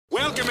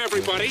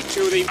everybody,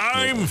 to the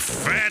I'm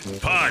Fat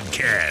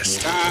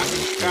Podcast.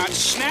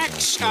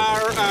 Snacks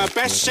are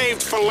best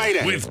saved for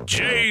later. With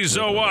Jay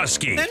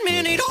Zawoski. That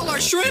man ate all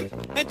our shrimp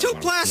and 2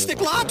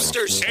 plastic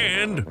lobsters.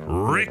 And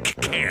Rick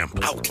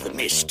Camp. Out the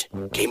mist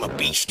came a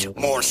beast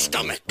more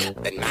stomach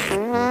than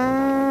man.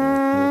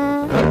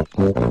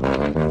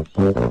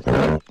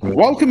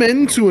 Welcome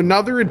into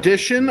another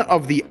edition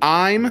of the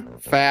I'm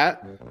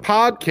Fat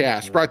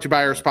Podcast, brought to you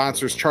by our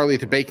sponsors, Charlie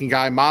the Bacon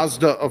Guy,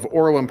 Mazda of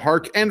Orland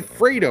Park, and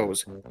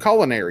Fredo's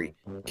Culinary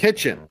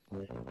Kitchen.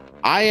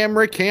 I am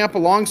Rick Camp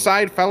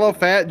alongside fellow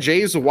fat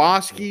Jay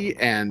Zawoski.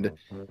 And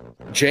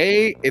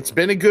Jay, it's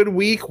been a good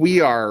week.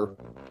 We are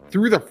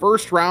through the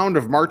first round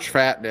of March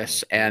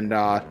Fatness, and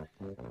I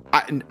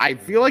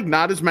feel like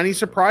not as many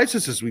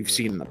surprises as we've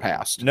seen in the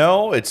past.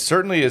 No, it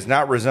certainly is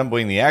not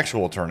resembling the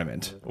actual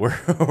tournament where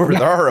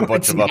there are a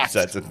bunch of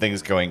upsets and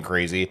things going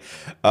crazy.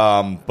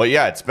 But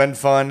yeah, it's been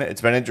fun.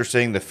 It's been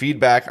interesting. The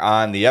feedback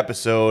on the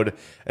episode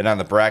and on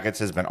the brackets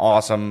has been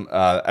awesome.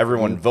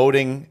 Everyone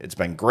voting, it's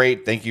been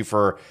great. Thank you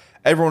for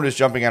everyone who's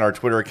jumping on our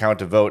Twitter account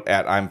to vote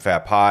at I'm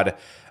Fat Pod.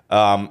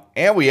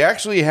 And we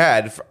actually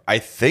had, I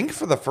think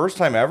for the first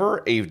time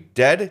ever, a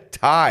dead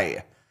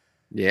tie.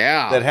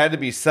 Yeah. That had to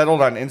be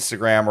settled on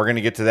Instagram. We're going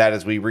to get to that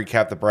as we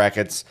recap the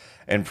brackets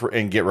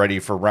and get ready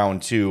for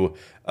round 2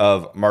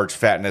 of March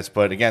Fatness.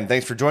 But again,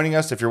 thanks for joining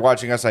us. If you're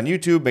watching us on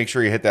YouTube, make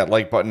sure you hit that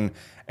like button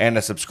and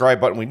the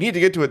subscribe button. We need to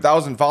get to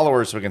 1,000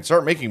 followers so we can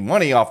start making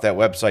money off that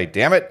website.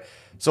 Damn it.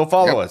 So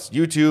follow us,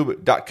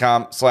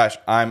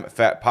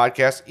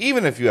 youtube.com/I'mFatPodcast.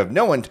 Even if you have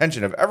no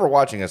intention of ever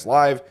watching us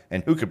live,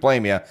 and who could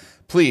blame you,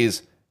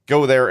 please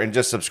go there and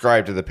just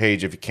subscribe to the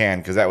page if you can,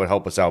 because that would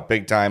help us out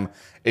big time.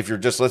 If you're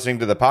just listening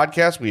to the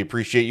podcast, we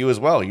appreciate you as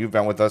well. You've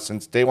been with us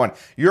since day one.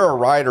 You're a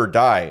ride or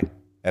die,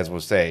 as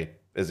the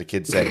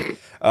kids say.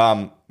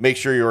 Make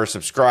sure you're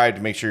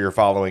subscribed, make sure you're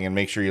following, and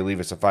make sure you leave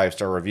us a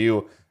 5-star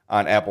review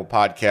on Apple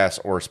Podcasts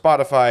or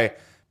Spotify.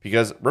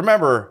 Because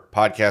remember,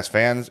 podcast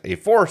fans, a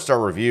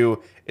 4-star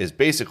review is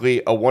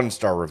basically a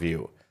 1-star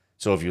review.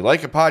 So if you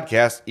like a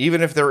podcast,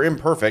 even if they're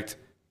imperfect,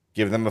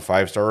 give them a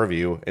 5-star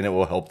review, and it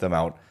will help them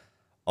out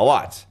a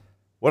lot.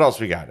 What else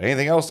we got?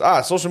 Anything else?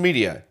 Social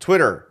media,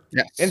 Twitter,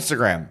 yes.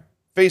 Instagram,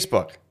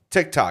 Facebook,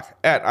 TikTok,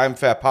 at I'm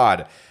Fat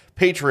Pod.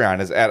 Patreon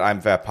is at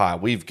I'm Fat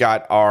Pod. We've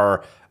got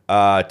our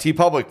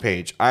TeePublic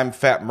page,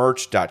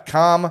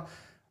 I'mFatMerch.com.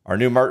 Our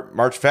new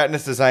March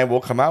Fatness design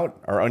will come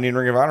out. Our Onion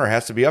Ring of Honor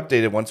has to be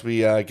updated once we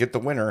get the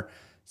winner.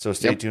 So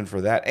stay tuned for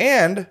that.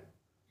 And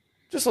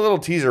just a little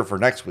teaser for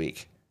next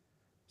week.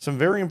 Some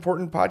very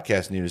important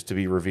podcast news to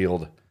be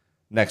revealed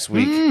next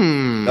week.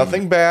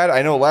 Nothing bad.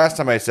 I know last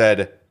time I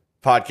said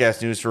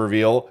podcast news to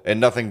reveal and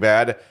nothing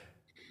bad.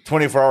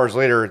 24 hours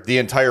later, the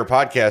entire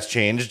podcast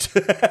changed.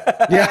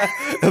 Yeah.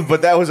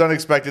 But that was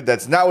unexpected.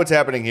 That's not what's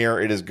happening here.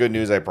 It is good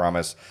news, I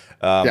promise.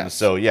 Yes.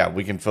 So, yeah,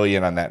 we can fill you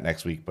in on that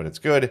next week. But it's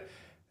good.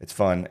 It's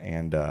fun.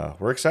 And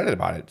we're excited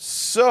about it.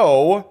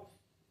 So,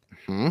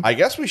 I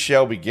guess we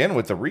shall begin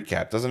with the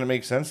recap. Doesn't it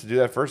make sense to do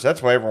that first?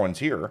 That's why everyone's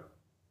here.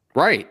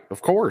 Right.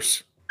 Of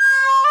course.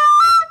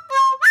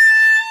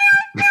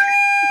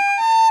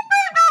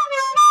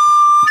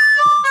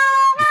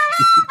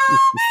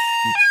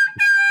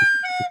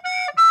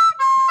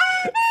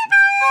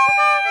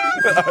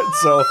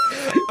 So,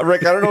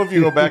 Rick, I don't know if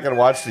you go back and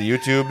watch the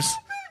YouTubes,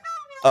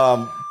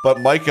 but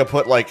Micah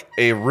put like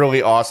a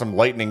really awesome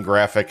lightning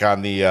graphic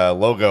on the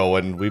logo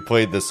when we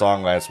played this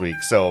song last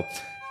week. So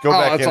go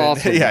back in.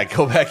 Awesome.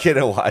 Go back in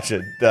and watch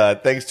it.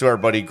 Thanks to our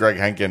buddy Greg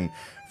Henkin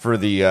for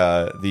the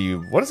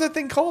what is that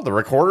thing called? The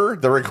recorder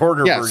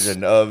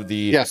version of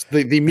the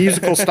the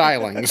musical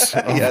stylings.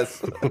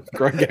 Yes,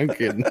 Greg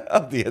Henkin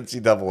of the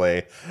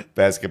NCAA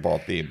basketball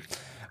theme.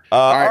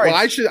 All right. Well,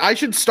 I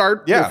should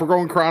start if we're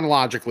going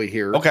chronologically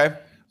here. Okay.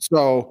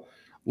 So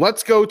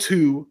let's go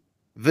to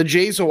the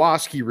Jay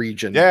Zawoski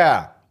region.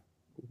 Yeah.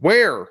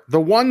 Where the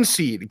 1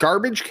 seed,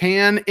 Garbage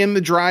Can in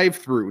the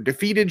Drive-Thru,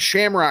 defeated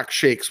Shamrock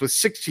Shakes with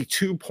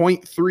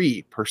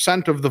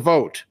 62.3% of the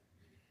vote.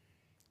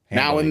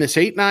 Now in this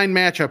 8-9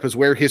 matchup is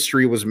where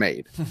history was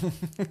made.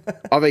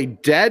 Of a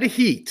dead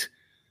heat,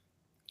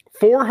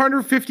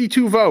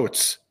 452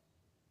 votes,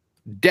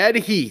 dead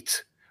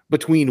heat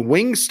between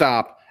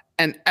Wingstop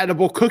and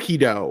Edible Cookie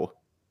Dough,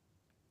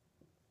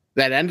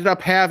 that ended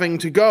up having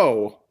to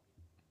go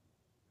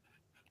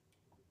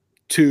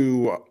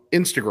to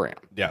Instagram.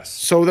 Yes.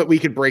 So that we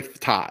could break the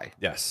tie.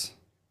 Yes.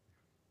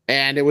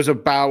 And it was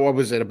about, what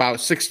was it, about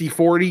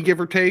 60-40, give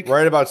or take?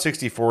 Right about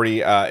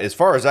 60-40. As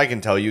far as I can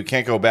tell, you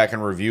can't go back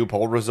and review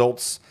poll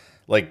results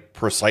like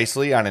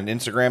precisely on an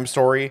Instagram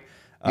story.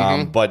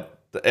 But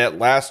at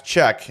last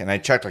check, and I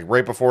checked like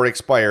right before it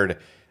expired,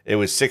 it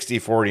was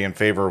 60-40 in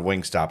favor of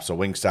Wingstop. So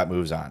Wingstop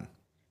moves on.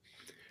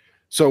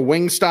 So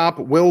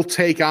Wingstop will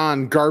take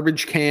on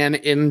Garbage Can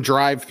in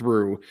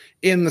Drive-Thru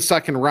in the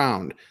second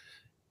round.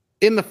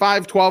 In the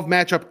 5-12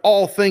 matchup,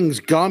 All Things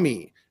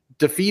Gummy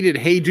defeated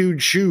Hey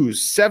Dude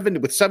Shoes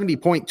with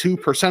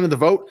 70.2% of the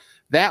vote.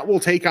 That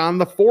will take on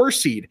the 4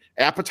 seed,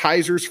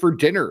 Appetizers for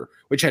Dinner,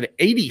 which had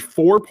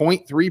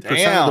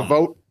 84.3% of the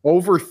vote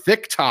over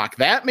Thick Talk.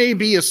 That may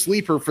be a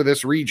sleeper for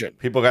this region.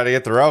 People got to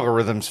get their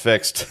algorithms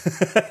fixed.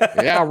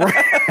 Yeah,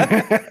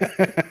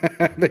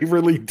 right. They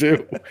really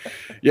do.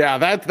 Yeah,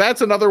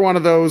 that's another one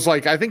of those.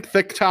 Like, I think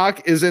Thick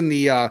Talk is in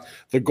the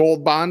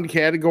gold bond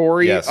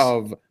category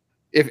of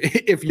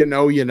if you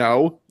know, you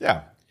know.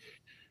 Yeah.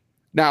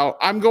 Now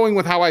I'm going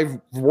with how I've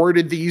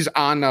worded these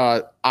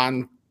on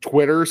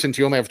Twitter, since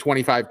you only have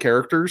 25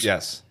 characters.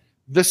 Yes.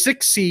 The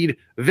 6 seed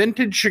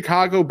Vintage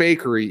Chicago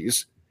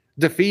Bakeries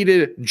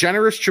defeated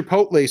Generous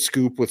Chipotle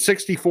Scoop with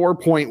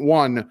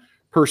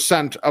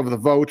 64.1% of the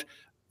vote.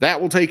 That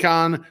will take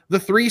on the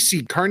 3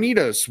 seed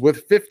Carnitas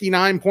with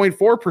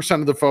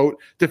 59.4% of the vote,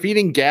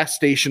 defeating Gas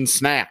Station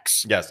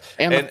Snacks. Yes.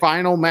 And the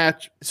final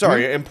match.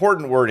 Sorry,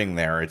 important wording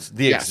there. It's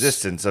the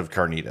existence of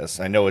Carnitas.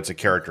 I know it's a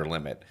character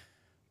limit,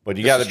 but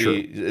you got to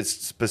be it's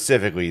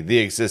specifically the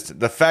existence.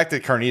 The fact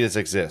that Carnitas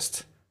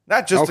exist,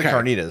 not just the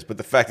Carnitas, but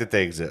the fact that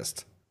they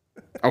exist.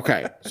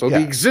 Okay, so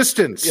the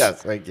existence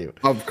thank you.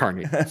 of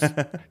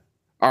Carnitas.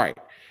 All right.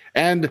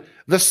 And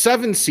the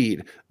 7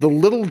 seed, the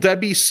Little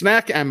Debbie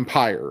Snack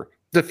Empire,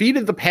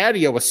 defeated the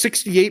Patio with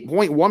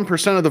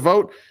 68.1% of the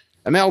vote,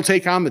 and that'll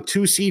take on the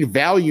 2 seed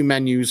Value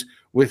Menus,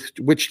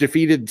 which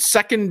defeated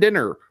Second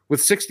Dinner with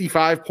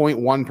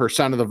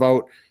 65.1% of the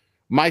vote.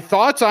 My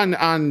thoughts on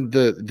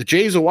the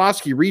Jay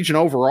Zawoski region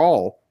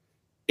overall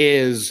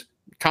is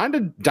kind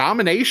of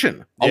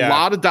domination. A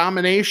lot of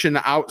domination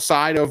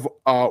outside of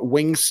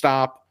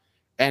Wingstop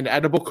and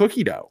Edible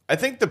Cookie Dough. I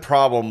think the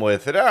problem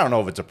with it, I don't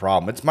know if it's a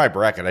problem. It's my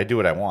bracket. I do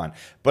what I want.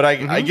 But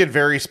I get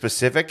very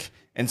specific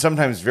and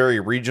sometimes very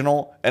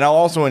regional. And I'll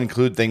also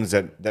include things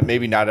that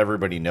maybe not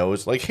everybody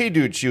knows. Like, Hey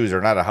Dude shoes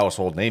are not a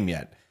household name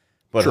yet.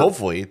 But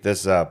hopefully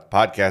this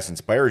podcast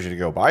inspires you to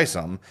go buy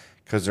some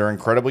because they're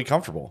incredibly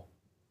comfortable.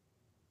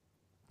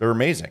 They're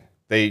amazing.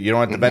 You don't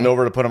have to bend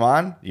over to put them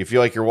on. You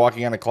feel like you're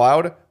walking on a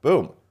cloud.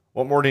 Boom.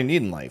 What more do you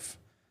need in life?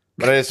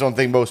 But I just don't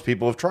think most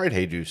people have tried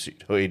Hey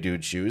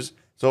Dude shoes,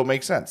 so it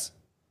makes sense.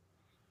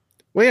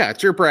 Well, yeah,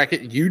 it's your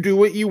bracket. You do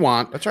what you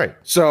want. That's right.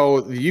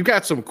 So you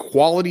got some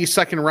quality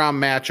second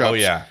round matchups. Oh,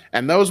 yeah.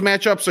 And those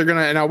matchups are going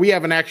to, now we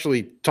haven't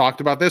actually talked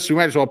about this. We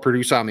might as well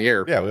produce on the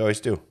air. Yeah, we always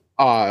do.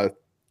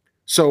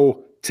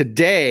 So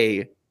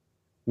today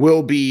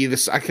will be the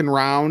second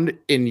round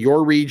in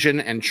your region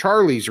and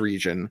Charlie's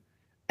region.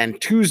 And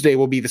Tuesday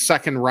will be the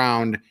second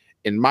round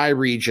in my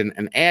region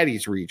and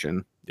Addie's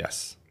region.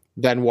 Yes.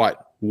 Then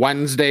what?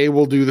 Wednesday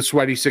we'll do the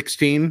Sweaty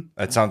 16.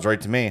 That sounds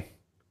right to me.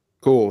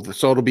 Cool.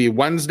 So it'll be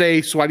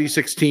Wednesday, Sweaty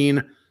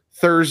 16,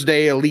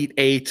 Thursday, Elite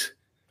 8,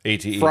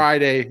 ATE.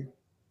 Friday,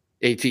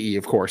 ATE,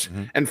 of course,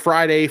 and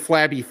Friday,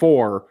 Flabby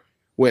 4,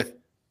 with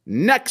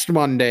next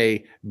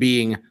Monday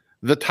being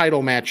the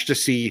title match to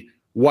see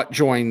who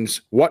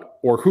joins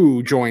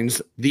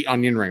the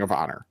Onion Ring of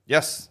Honor.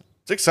 Yes.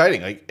 It's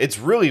exciting. Like, it's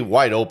really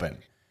wide open.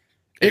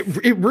 It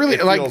really,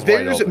 like,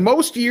 there's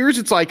most years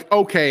it's like,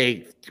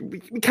 okay, we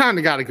kind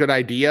of got a good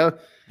idea.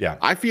 Yeah.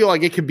 I feel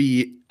like it could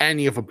be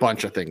any of a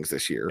bunch of things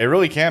this year. It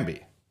really can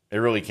be. It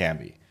really can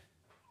be.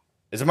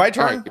 Is it my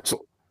turn? All right,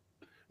 so,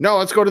 no,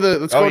 let's go to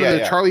the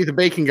Charlie the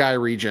Bacon Guy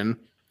region,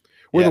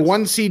 where the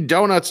 1 seed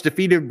Donuts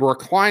defeated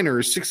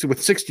Brookliners with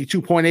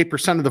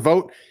 62.8% of the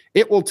vote.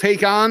 It will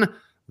take on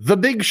The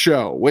Big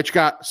Show, which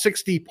got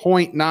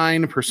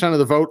 60.9% of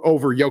the vote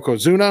over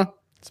Yokozuna.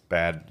 It's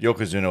bad.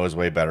 Yokozuna was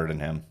way better than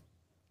him.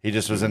 He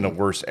just was in the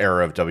worst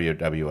era of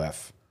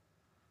WWF.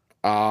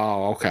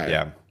 Oh, okay.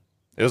 Yeah.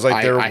 It was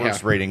like their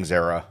worst ratings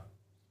era.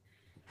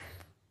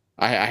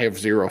 I have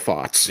zero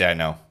thoughts. Yeah, I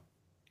know.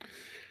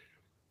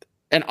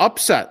 An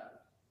upset,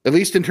 at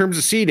least in terms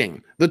of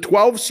seeding. The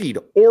 12 seed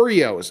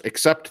Oreos,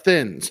 except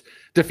Thins,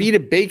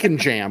 defeated Bacon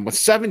Jam with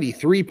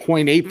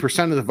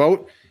 73.8% of the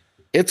vote.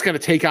 It's going to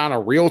take on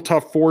a real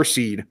tough 4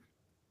 seed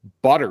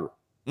Butter,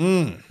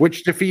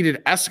 which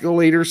defeated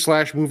Escalators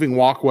 / Moving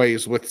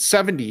Walkways with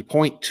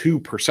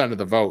 70.2% of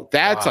the vote.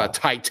 That's a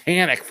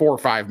titanic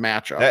 4-5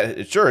 matchup.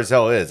 It sure as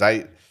hell is.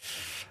 I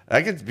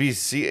could be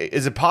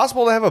is it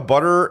possible to have a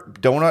Butter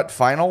donut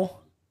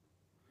final?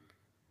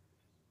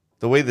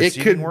 The way the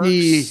seeding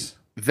works?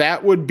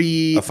 That would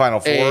be a final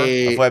 4,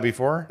 a Flabby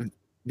 4?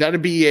 That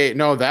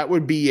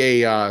would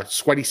be a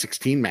Sweaty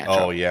 16 matchup.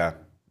 Oh yeah.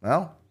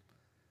 Well,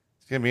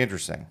 it's gonna be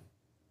interesting.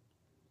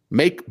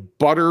 Make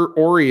Butter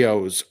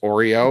Oreos,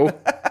 Oreo.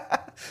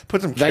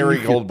 Put some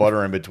Kerrygold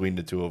butter in between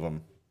the two of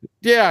them.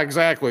 Yeah,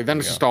 exactly. Then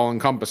it's just all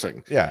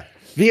encompassing. Yeah.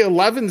 The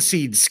 11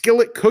 seed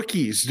Skillet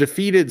Cookies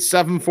defeated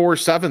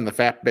 747, the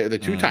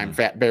 2-time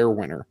Fat Bear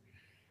winner.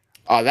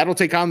 That'll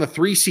take on the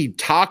 3 seed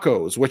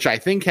Tacos, which I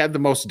think had the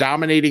most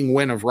dominating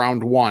win of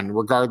round 1,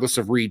 regardless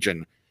of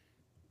region.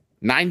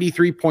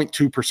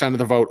 93.2% of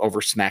the vote over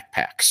Snack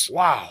Packs.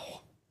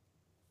 Wow.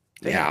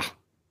 Damn. Yeah.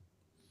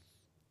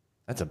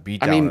 That's a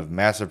beatdown of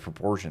massive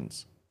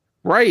proportions.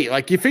 Right.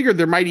 Like, you figured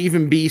there might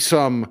even be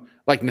some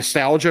like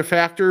nostalgia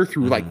factor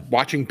through like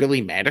watching Billy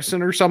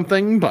Madison or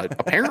something, but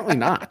apparently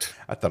not.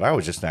 I thought I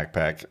was just Snack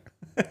Pack.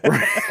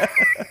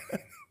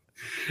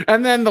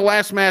 And then the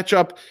last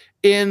matchup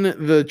In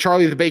the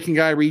Charlie the Bacon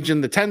Guy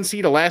region, the 10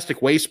 seed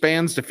Elastic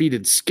Waistbands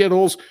defeated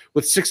Skittles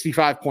with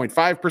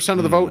 65.5%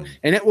 of the vote,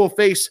 and it will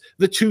face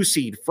the 2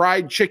 seed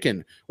Fried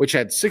Chicken, which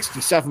had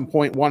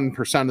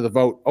 67.1% of the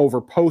vote over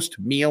Post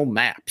Meal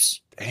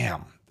Naps.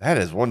 Damn, that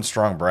is one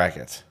strong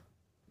bracket.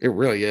 It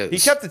really is. He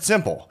kept it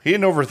simple. He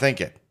didn't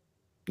overthink it.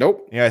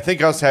 Nope. I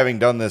think us having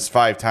done this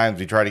 5 times,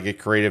 we try to get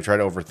creative, try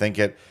to overthink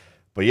it.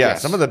 But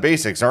yes, some of the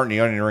basics aren't in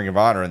the Onion Ring of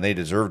Honor, and they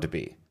deserve to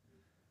be.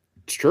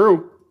 It's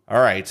true. All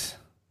right.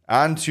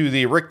 On to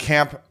the Rick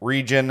Camp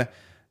region.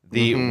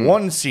 The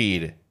 1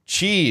 seed,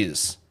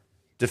 Cheese,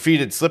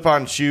 defeated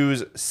Slip-On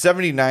Shoes,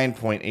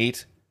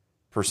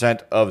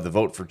 79.8% of the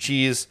vote for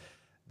Cheese.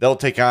 They'll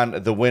take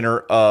on the winner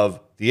of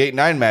the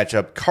 8-9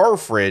 matchup, Car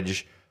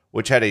Fridge,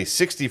 which had a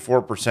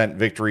 64%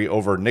 victory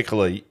over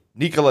Nikola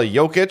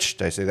Jokic.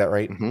 Did I say that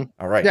right?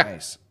 All right,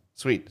 nice.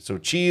 Sweet. So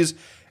Cheese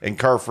and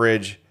Car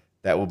Fridge,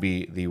 that will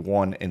be the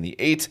 1 and the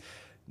 8.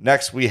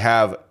 Next, we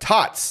have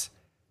Tots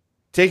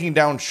taking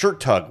down Shirt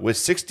Tug with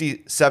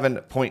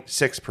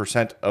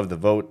 67.6% of the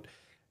vote.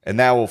 And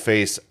that will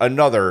face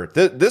another.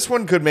 This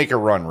one could make a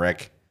run,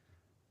 Rick.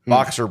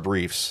 Boxer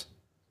Briefs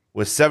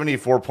with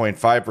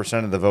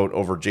 74.5% of the vote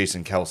over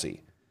Jason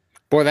Kelsey.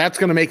 Boy, that's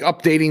going to make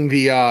updating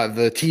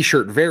the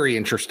T-shirt very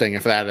interesting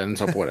if that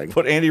ends up winning.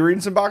 Put Andy Reid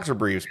in some Boxer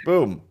Briefs.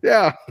 Boom.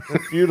 Yeah.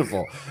 That's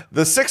beautiful.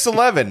 The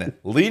 611,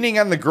 leaning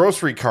on the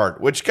grocery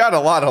cart, which got a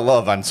lot of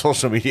love on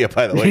social media,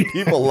 by the way.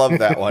 People love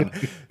that one.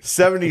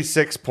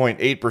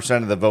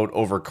 76.8% of the vote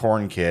over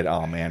Corn Kid.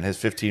 Oh, man, his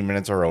 15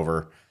 minutes are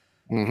over.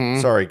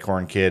 Sorry,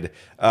 Corn Kid.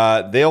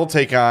 They'll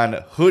take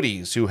on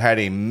Hoodies, who had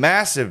a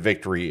massive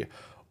victory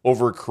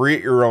over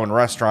Create Your Own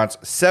Restaurants,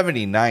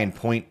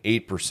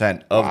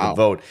 79.8% of the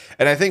vote.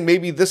 And I think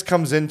maybe this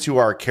comes into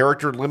our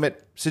character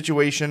limit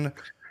situation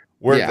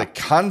where the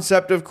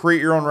concept of Create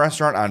Your Own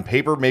Restaurant on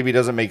paper maybe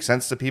doesn't make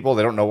sense to people.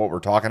 They don't know what we're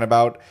talking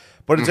about.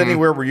 But it's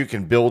anywhere where you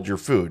can build your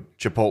food.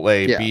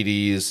 Chipotle,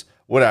 BD's,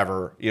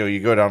 whatever.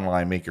 You go down the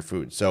line, make your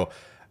food. So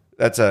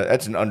that's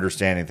an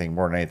understanding thing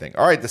more than anything.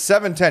 All right, the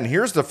 7-10.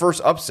 Here's the first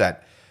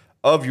upset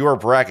of your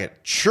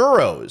bracket.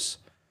 Churros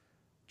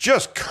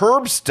just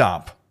curb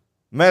stomp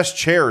Mesh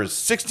Chairs,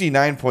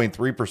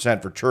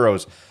 69.3% for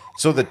Churros.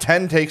 So the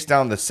 10 takes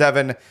down the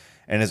 7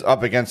 and is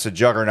up against the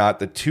juggernaut,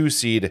 the 2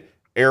 seed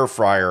Air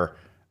Fryer,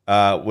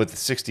 with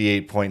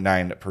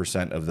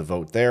 68.9% of the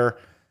vote there.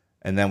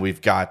 And then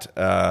we've got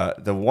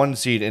the 1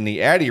 seed in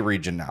the Addy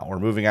region now. We're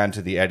moving on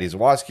to the Addy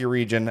Zawoski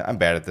region. I'm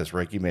bad at this,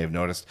 Rick. You may have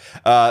noticed.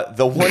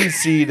 The 1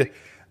 seed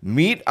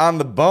Meat on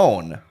the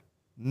Bone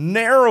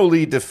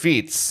narrowly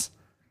defeats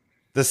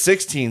the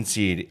 16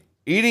 seed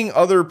Eating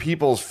Other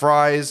People's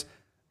Fries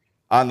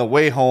on the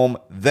way home,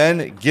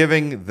 then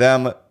giving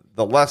them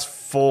the less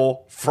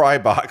full fry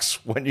box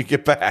when you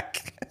get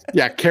back.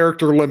 Yeah,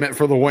 character limit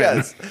for the win.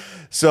 Yes.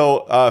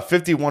 So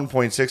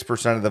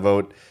 51.6% of the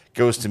vote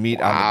goes to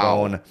Meat on the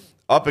Bone,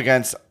 up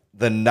against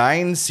the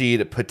 9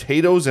 seed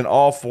Potatoes in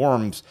All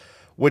Forms,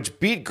 which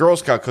beat Girl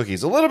Scout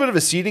Cookies. A little bit of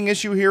a seeding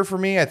issue here for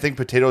me. I think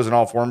Potatoes in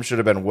All Forms should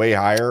have been way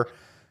higher.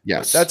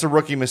 Yes. That's a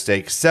rookie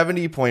mistake.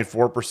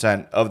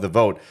 70.4% of the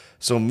vote.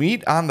 So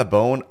Meat on the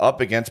Bone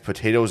up against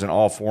Potatoes in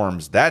All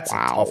Forms. That's a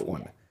tough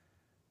one.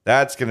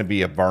 That's going to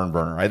be a barn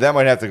burner. That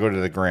might have to go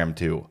to the gram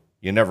too.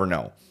 You never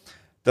know.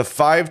 The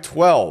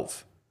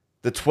 5-12,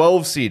 the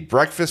 12 seed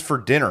Breakfast for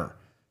Dinner,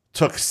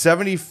 took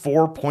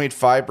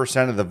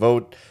 74.5% of the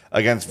vote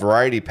against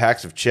Variety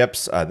Packs of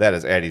Chips. That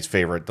is Addie's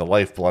favorite, the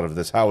lifeblood of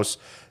this house,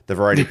 the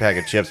Variety Pack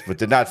of Chips, but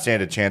did not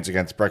stand a chance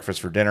against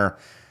Breakfast for Dinner.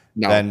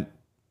 No. Then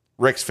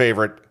Rick's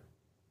favorite,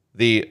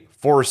 the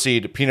 4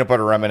 seed Peanut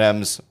Butter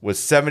M&Ms, with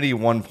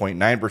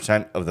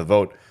 71.9% of the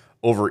vote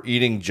over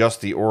eating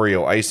just the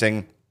Oreo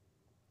icing.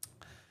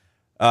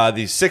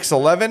 The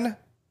 611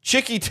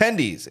 Chicky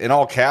Tendies, in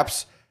all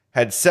caps,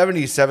 had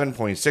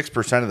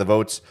 77.6% of the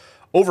votes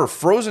over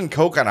Frozen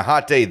Coke on a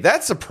hot day.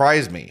 That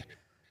surprised me.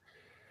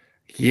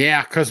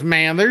 Yeah, because,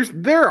 man,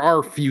 there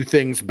are few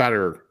things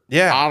better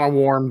on a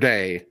warm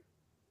day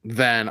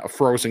than a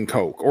frozen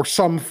Coke or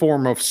some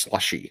form of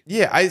slushy.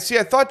 Yeah, I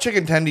thought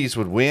Chicken Tendies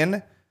would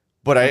win,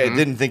 but I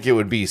didn't think it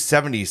would be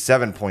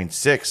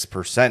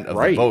 77.6% of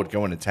the vote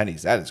going to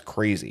Tendies. That is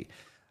crazy.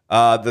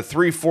 The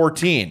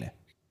 314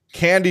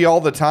 Candy All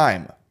the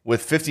Time,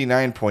 with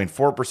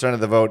 59.4%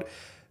 of the vote,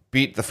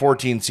 beat the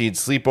 14 seed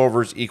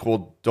Sleepovers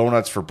Equal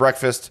Donuts for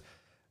Breakfast.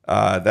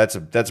 That's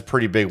a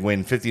pretty big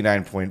win,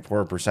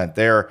 59.4%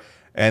 there.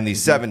 And the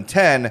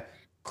 710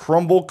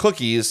 Crumble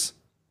Cookies,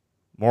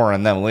 more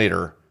on them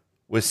later,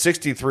 with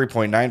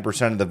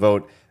 63.9% of the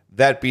vote.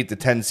 That beat the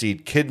 10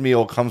 seed Kid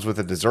Meal Comes with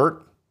a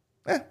Dessert.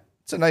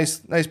 It's a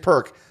nice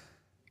perk.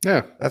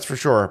 Yeah, that's for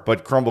sure.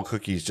 But Crumble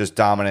Cookies just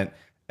dominant.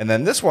 And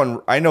then this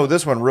one, I know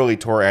this one really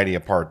tore Addie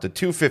apart. The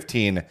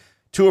 215,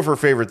 two of her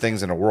favorite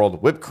things in the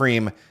world, whipped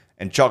cream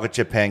and chocolate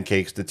chip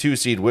pancakes. The 2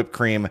 seed whipped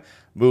cream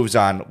moves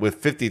on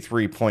with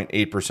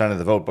 53.8% of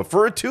the vote. But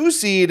for a 2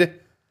 seed,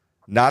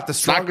 not the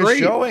strongest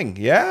showing.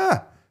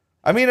 Yeah.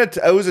 I mean, it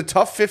was a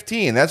tough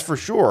 15, that's for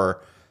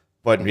sure.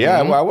 But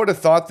yeah, I would have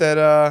thought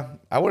that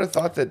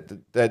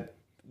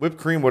whipped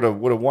cream would have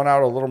won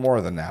out a little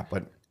more than that,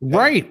 but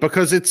right,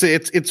 because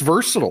it's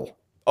versatile.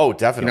 oh,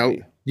 definitely. You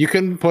know, you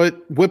can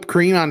put whipped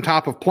cream on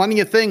top of plenty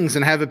of things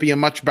and have it be a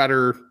much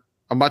better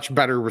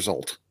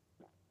result.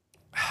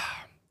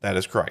 That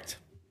is correct.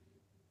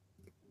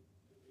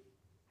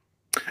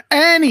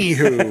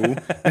 Anywho,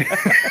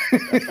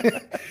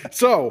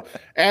 so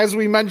as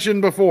we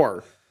mentioned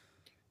before,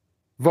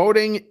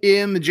 voting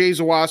in the Jay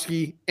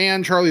Zawoski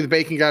and Charlie the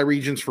Bacon Guy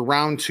regions for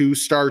round 2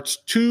 starts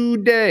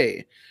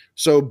today.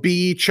 So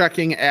be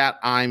checking at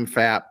I'm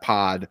Fat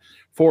Pod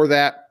for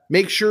that.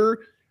 Make sure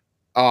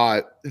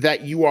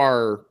that you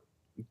are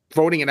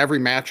voting in every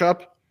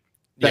matchup,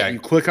 that you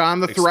click on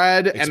the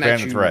thread and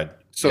that you the thread.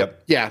 So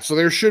so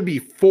there should be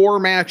 4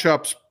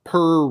 matchups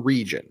per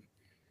region.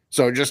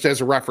 So just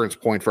as a reference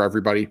point for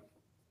everybody.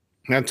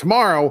 And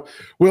tomorrow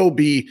will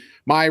be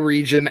my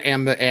region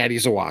and the Addy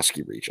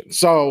Zawoski region.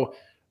 So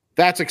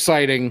that's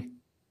exciting.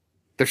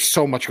 There's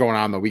so much going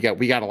on though. We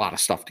got a lot of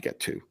stuff to get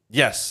to.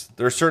 Yes,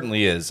 there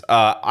certainly is.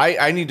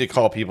 I need to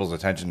call people's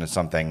attention to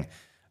something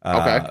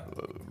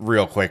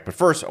real quick. But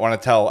first, I want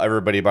to tell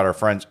everybody about our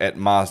friends at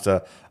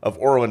Mazda of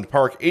Orland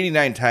Park,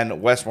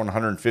 8910 West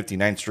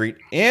 159th Street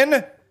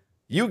in,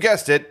 you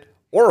guessed it,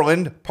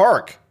 Orland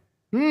Park.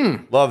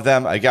 Love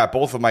them. I got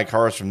both of my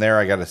cars from there.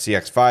 I got a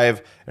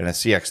CX-5 and a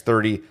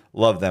CX-30.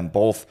 Love them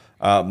both.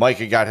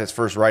 Micah got his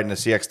first ride in a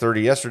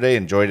CX-30 yesterday.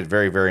 Enjoyed it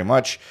very, very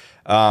much.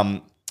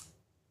 And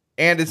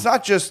it's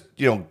not just,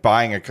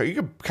 buying a car. You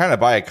could kind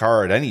of buy a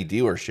car at any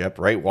dealership,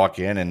 right? Walk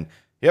in and,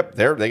 yep,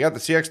 they got the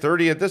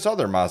CX-30 at this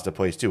other Mazda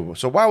place too.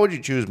 So why would you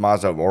choose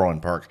Mazda of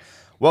Orland Park?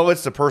 Well,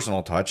 it's the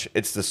personal touch.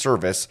 It's the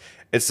service.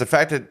 It's the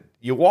fact that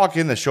you walk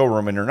in the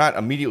showroom and they're not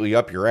immediately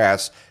up your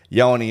ass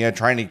yelling at you,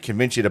 trying to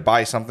convince you to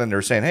buy something.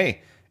 They're saying,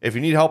 hey, if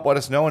you need help, let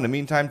us know. In the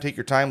meantime, take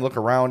your time, look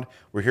around.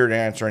 We're here to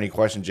answer any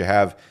questions you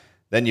have.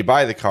 Then you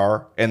buy the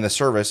car, and the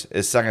service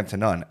is second to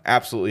none.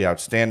 Absolutely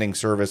outstanding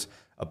service.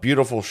 A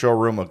beautiful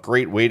showroom, a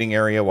great waiting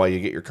area while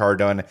you get your car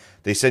done.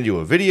 They send you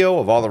a video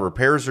of all the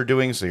repairs they're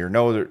doing so you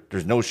know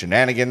there's no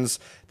shenanigans.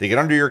 They get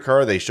under your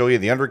car. They show you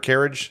the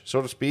undercarriage, so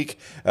to speak,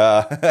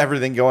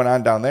 everything going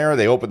on down there.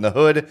 They open the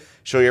hood,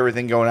 show you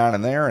everything going on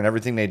in there and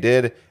everything they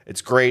did.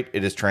 It's great.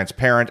 It is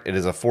transparent. It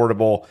is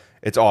affordable.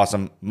 It's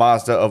awesome.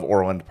 Mazda of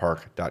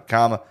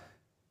OrlandPark.com.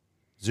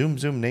 Zoom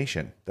Zoom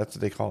Nation. That's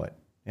what they call it.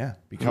 Yeah,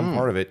 become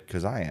part of it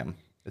because I am.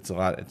 It's a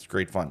lot. It's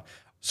great fun.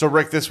 So,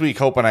 Rick, this week,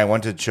 Hope and I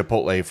went to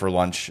Chipotle for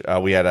lunch.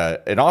 We had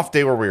an off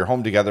day where we were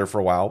home together for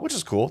a while, which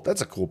is cool. That's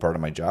a cool part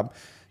of my job.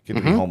 Get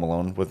to be home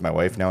alone with my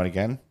wife now and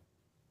again.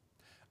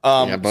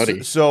 Yeah,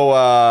 buddy.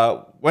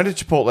 So, went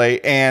to Chipotle,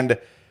 and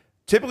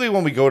typically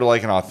when we go to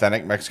like an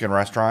authentic Mexican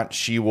restaurant,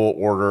 she will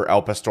order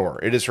al pastor.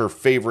 It is her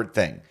favorite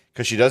thing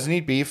because she doesn't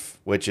eat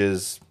beef, which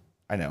is,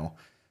 I know,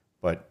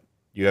 but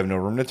you have no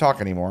room to talk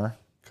anymore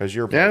because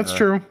your partner that's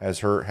true.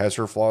 has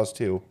her flaws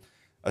too.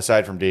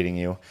 Aside from dating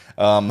you.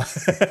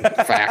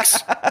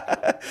 Facts.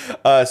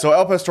 So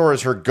El Pastor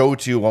is her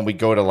go-to when we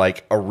go to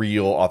like a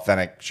real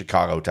authentic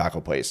Chicago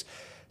taco place.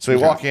 So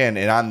we walk in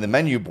and on the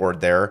menu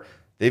board there,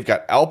 they've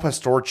got El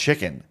Pastor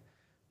chicken,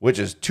 which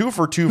is 2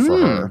 for 2 for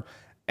her.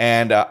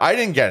 And I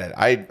didn't get it.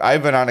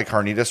 I've been on a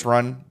carnitas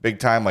run big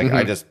time.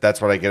 Like that's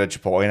what I get at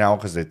Chipotle now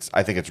because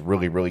I think it's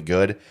really, really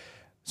good.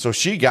 So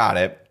she got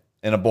it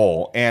in a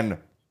bowl. And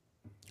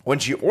when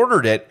she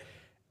ordered it,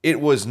 it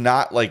was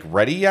not like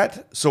ready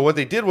yet. So what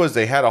they did was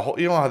they had a whole,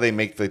 you know how they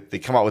make they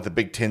come out with the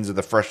big tins of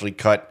the freshly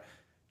cut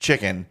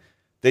chicken.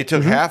 They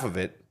took half of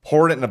it,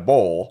 poured it in a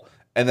bowl,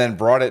 and then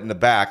brought it in the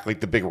back, like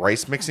the big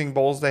rice mixing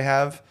bowls they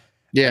have.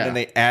 Yeah. And then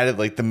they added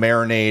like the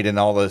marinade and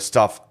all the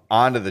stuff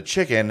onto the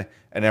chicken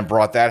and then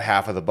brought that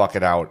half of the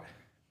bucket out.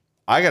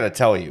 I got to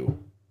tell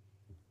you,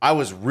 I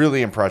was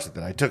really impressed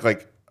with it. I took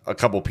like a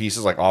couple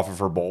pieces like off of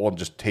her bowl and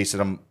just tasted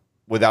them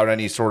without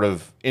any sort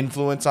of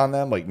influence on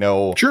them, like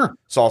no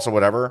salsa,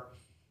 whatever.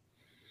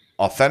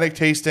 Authentic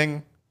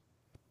tasting,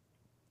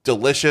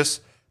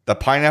 delicious. The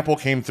pineapple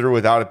came through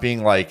without it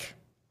being like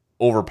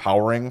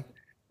overpowering.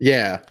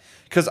 Yeah.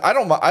 Because I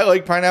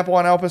like pineapple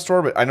on al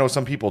pastor, but I know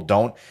some people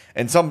don't.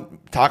 And some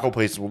taco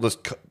places will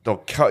they'll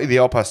cut the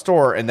al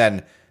pastor and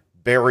then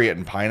bury it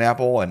in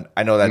pineapple. And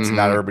I know that's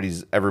not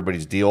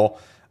everybody's deal.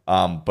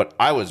 But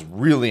I was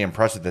really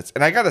impressed with this.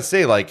 And I got to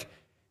say, like,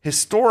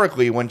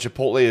 historically, when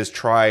Chipotle has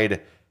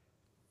tried,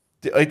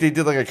 like they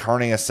did like a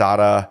carne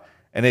asada,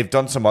 and they've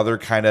done some other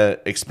kind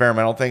of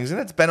experimental things, and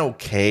it's been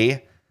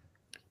okay,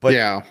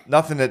 but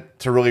nothing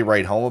to really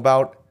write home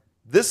about.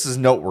 This is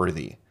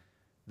noteworthy.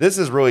 This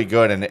is really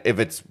good, and if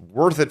it's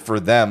worth it for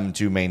them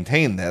to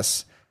maintain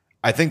this,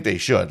 I think they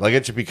should. Like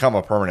it should become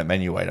a permanent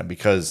menu item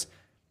because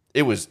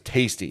it was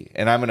tasty,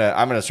 and I'm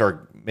gonna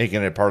start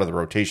making it part of the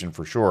rotation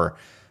for sure.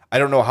 I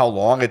don't know how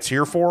long it's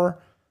here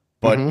for,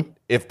 but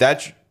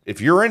if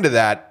you're into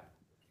that,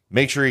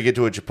 make sure you get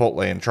to a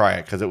Chipotle and try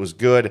it because it was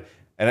good.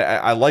 And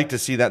I like to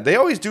see that. They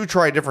always do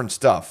try different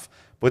stuff,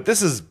 but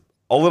this is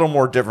a little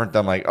more different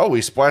than like, oh,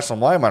 we splashed some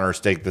lime on our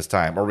steak this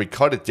time, or we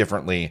cut it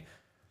differently.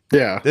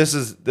 Yeah.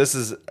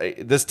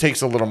 This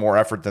takes a little more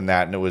effort than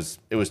that, and it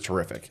was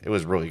terrific. It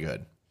was really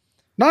good.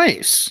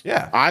 Nice.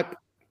 Yeah.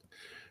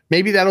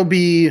 maybe that'll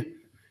be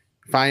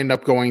if I end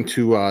up going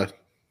to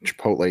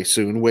Chipotle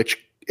soon, which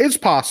is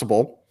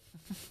possible.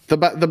 The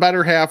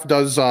better half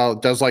does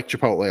like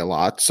Chipotle a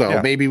lot,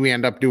 so maybe we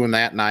end up doing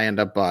that, and I end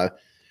up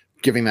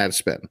giving that a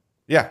spin.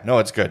 Yeah, no,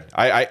 it's good.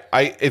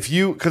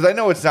 Because I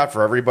know it's not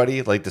for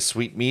everybody. Like the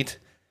sweet meat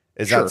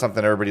is not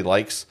something everybody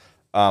likes.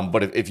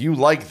 But if you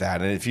like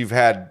that, and if you've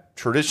had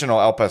traditional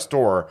al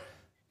pastor,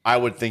 I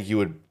would think you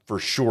would for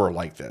sure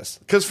like this.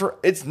 Because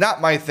it's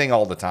not my thing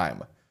all the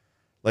time.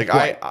 Like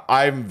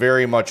I'm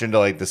very much into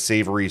like the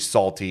savory,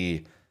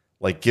 salty,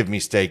 like give me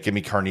steak, give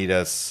me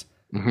carnitas.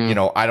 You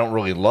know, I don't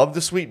really love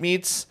the sweet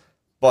meats,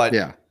 but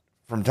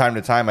from time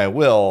to time I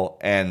will,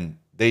 and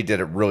they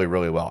did it really,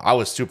 really well. I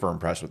was super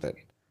impressed with it.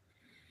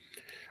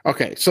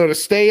 Okay, so to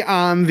stay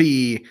on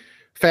the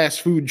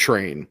fast food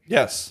train.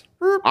 Yes.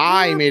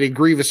 I made a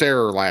grievous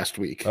error last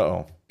week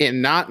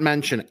in not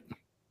mentioning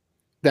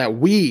that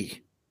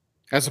we,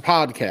 as a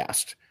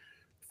podcast,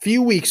 a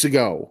few weeks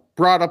ago,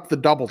 brought up the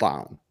Double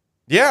Down.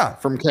 Yeah.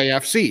 From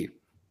KFC.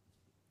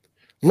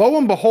 Lo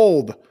and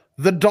behold,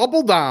 the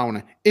Double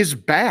Down is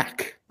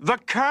back. The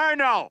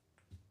Colonel.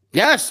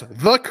 Yes,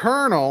 the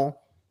Colonel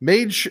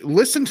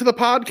listened to the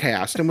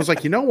podcast and was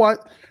like, you know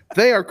what?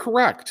 They are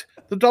correct.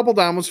 The Double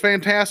Down was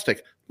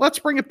fantastic. Let's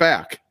bring it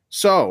back.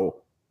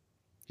 So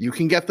you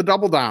can get the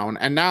Double Down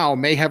and now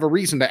may have a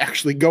reason to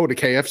actually go to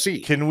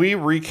KFC. Can we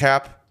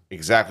recap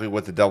exactly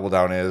what the Double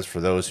Down is for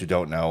those who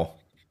don't know?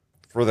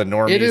 For the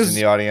normies in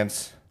the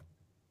audience?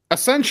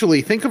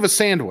 Essentially, think of a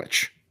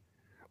sandwich,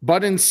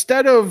 but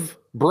instead of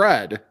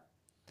bread,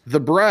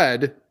 the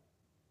bread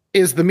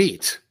is the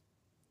meat.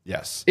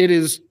 Yes. It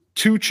is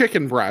 2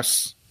 chicken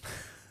breasts,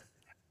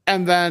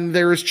 and then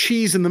there is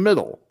cheese in the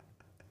middle.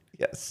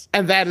 Yes.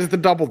 And that is the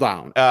Double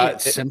Down.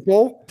 It's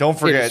simple. Don't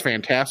forget. It's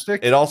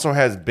fantastic. It also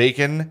has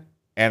bacon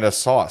and a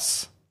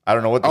sauce. I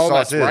don't know what the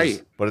sauce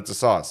is, but it's a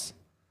sauce.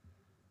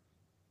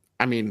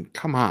 I mean,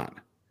 come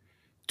on.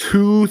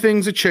 2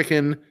 things of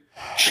chicken,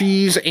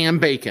 cheese, and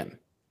bacon.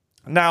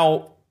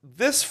 Now,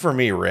 this for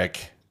me,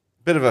 Rick,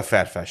 bit of a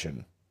fat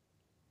fashion.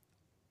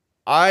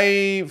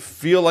 I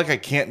feel like I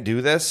can't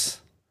do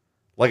this.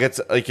 Like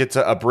it's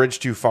a bridge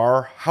too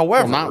far.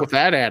 However, not with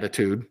that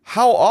attitude.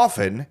 How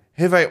often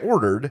have I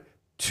ordered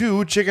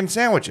 2 chicken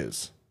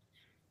sandwiches?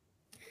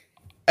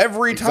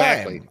 Every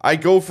time I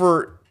go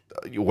for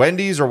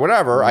Wendy's or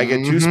whatever, I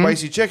get 2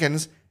 spicy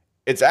chickens.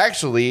 It's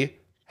actually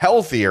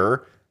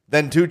healthier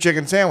than 2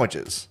 chicken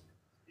sandwiches.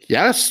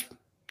 Yes.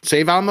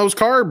 Save on those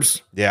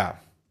carbs. Yeah.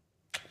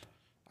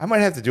 I might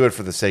have to do it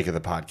for the sake of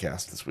the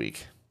podcast this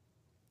week.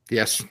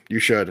 Yes, you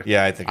should.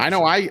 Yeah, I think I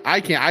know. I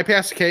can't. I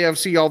pass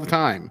KFC all the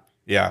time.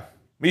 Yeah,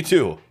 me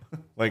too.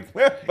 Like,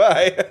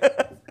 bye.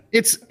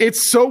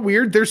 It's so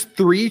weird. There's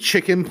 3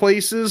 chicken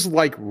places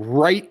like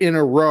right in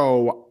a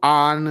row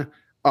on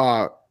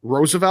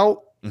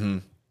Roosevelt. Mm-hmm.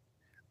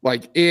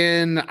 Like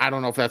I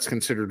don't know if that's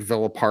considered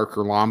Villa Park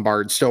or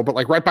Lombard still, but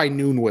like right by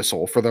Noon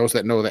Whistle for those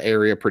that know the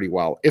area pretty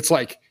well. It's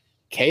like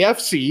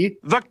KFC.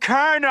 The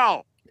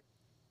Colonel.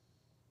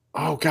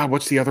 Oh God,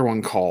 what's the other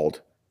one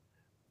called?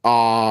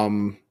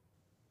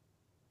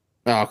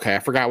 Okay, I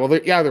forgot. Well,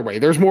 either way,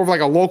 there's more of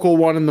like a local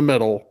one in the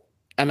middle,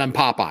 and then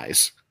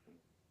Popeyes.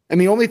 And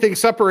the only thing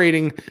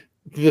separating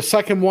the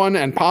second one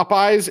and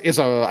Popeyes is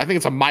I think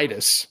it's a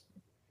Midas.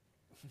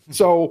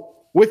 So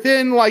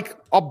within like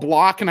a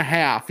block and a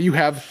half, you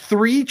have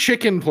 3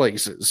 chicken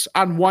places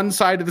on one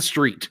side of the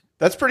street.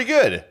 That's pretty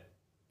good.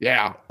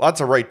 Yeah.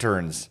 Lots of right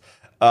turns.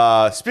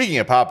 Speaking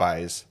of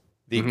Popeyes,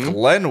 the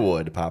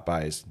Glenwood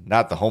Popeyes,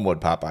 not the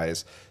Homewood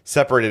Popeyes,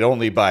 separated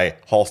only by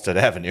Halstead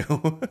Avenue.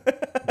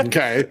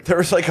 Okay. There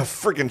was like a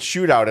freaking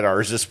shootout at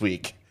ours this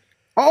week.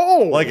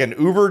 Oh. Like an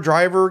Uber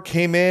driver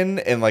came in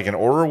and like an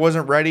order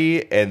wasn't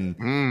ready.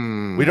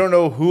 And we don't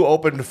know who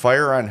opened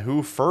fire on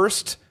who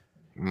first.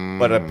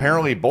 But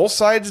apparently both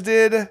sides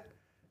did.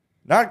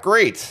 Not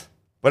great.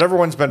 But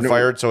everyone's been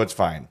fired, so it's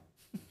fine.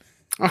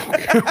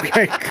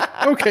 Okay.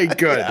 Okay,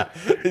 good. Yeah.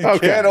 You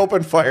can't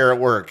open fire at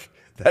work.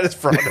 That is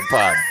frowned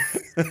upon.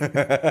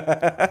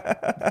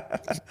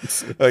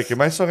 Like,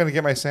 am I still going to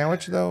get my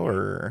sandwich though,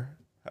 or?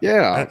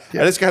 Yeah. I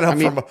just got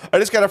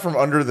up from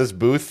under this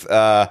booth.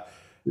 Right.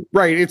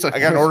 I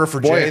got an order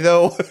for Jay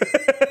though.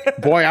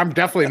 Boy, I'm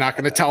definitely not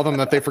going to tell them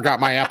that they forgot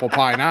my apple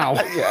pie now.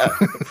 Yeah.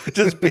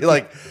 Just be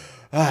like,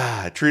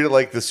 treat it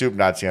like the soup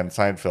Nazi on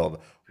Seinfeld.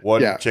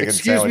 One chicken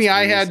Excuse sandwich.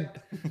 Me,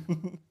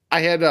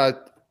 please.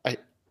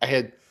 I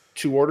had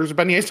 2 orders of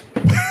beignets.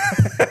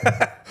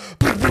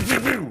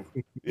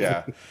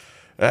 Yeah.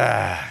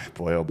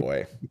 Boy, oh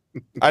boy.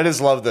 I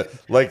just love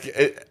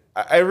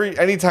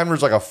anytime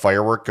there's like a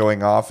firework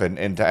going off,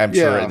 and I'm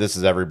sure this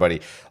is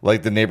everybody,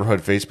 like the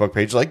neighborhood Facebook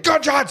page, like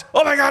gunshots.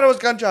 Oh my God, it was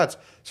gunshots.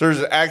 So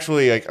there's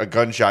actually like a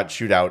gunshot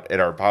shootout at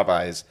our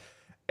Popeyes,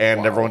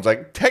 and everyone's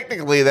like,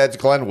 technically that's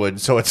Glenwood,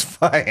 so it's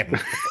fine.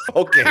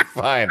 Okay,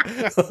 fine.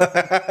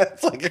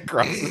 It's like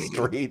across the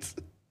street.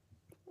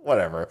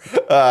 Whatever.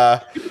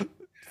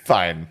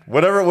 Fine.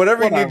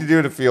 Whatever you need to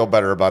do to feel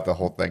better about the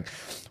whole thing.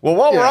 Well,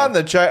 while we're on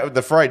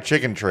the fried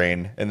chicken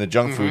train and the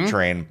junk food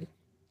train,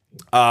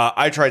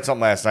 I tried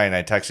something last night and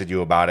I texted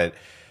you about it.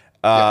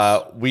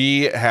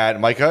 We had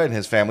Micah and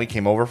his family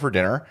came over for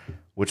dinner,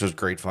 which was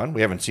great fun.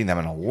 We haven't seen them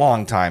in a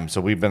long time,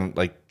 so we've been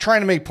like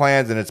trying to make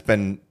plans, and it's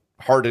been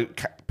hard to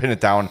pin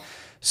it down.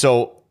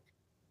 So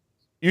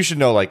you should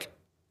know, like,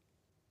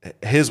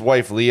 his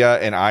wife Leah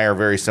and I are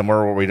very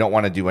similar, where we don't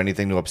want to do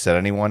anything to upset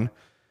anyone.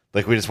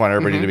 Like, we just want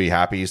everybody to be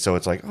happy. So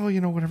it's like, oh,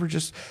 whatever,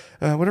 just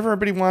whatever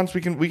everybody wants,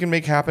 we can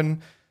make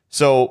happen.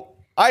 So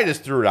I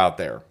just threw it out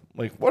there.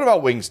 Like, what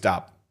about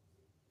Wingstop?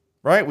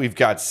 Right? We've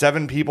got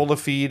 7 people to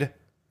feed.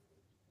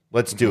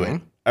 Let's do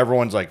it.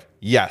 Everyone's like,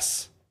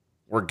 yes,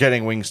 we're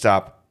getting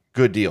Wingstop.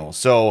 Good deal.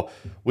 So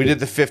we did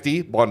the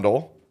 50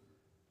 bundle,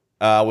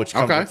 which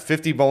comes with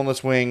 50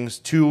 boneless wings,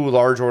 2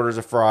 large orders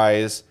of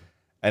fries,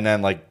 and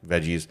then like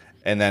veggies,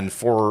 and then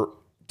 4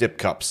 dip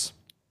cups.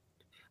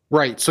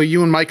 Right. So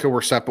you and Micah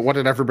were set, but what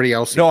did everybody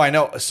else eat? No, I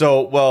know.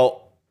 So,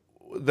 well,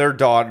 their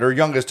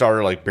youngest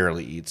daughter, like,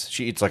 barely eats.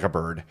 She eats like a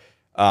bird.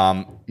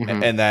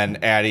 And then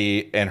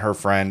Addie and her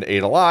friend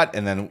ate a lot.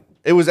 And then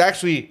it was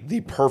actually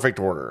the perfect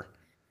order.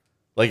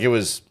 Like,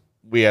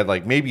 we had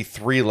like maybe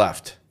 3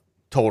 left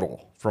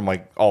total from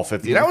like all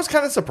 50. And I was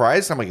kind of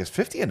surprised. I'm like, is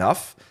 50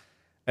 enough?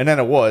 And then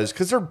it was,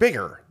 because they're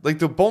bigger. Like,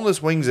 the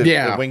boneless wings at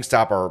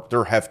Wingstop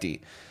they're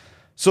hefty.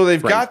 So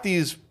they've got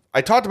these.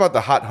 I talked about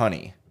the hot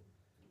honey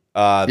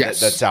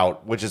that's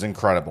out, which is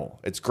incredible.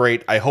 It's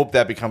great. I hope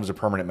that becomes a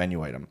permanent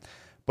menu item.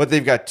 But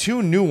they've got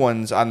 2 new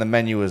ones on the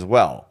menu as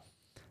well.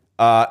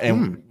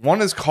 And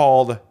one is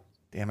called,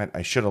 damn it,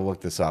 I should have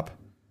looked this up.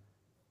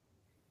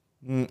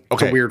 Okay.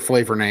 It's a weird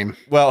flavor name.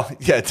 Well,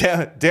 yeah,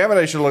 damn it,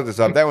 I should have looked this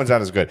up. That one's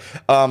not as good.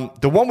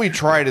 The one we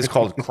tried is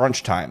called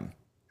Crunch Time.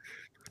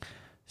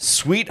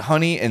 Sweet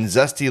honey and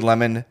zesty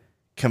lemon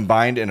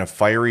combined in a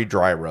fiery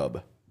dry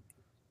rub.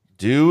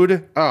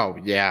 Dude. Oh,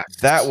 yeah.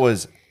 That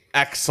was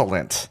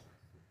excellent.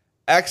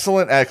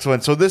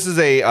 Excellent. So this is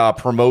a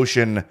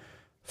promotion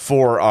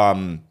for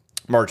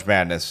March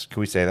Madness.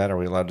 Can we say that? Are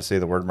we allowed to say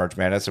the word March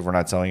Madness if we're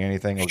not selling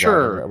anything? Oh,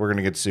 sure. God, we're going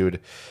to get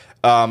sued.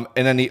 And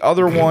then the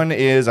other one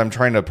is I'm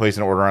trying to place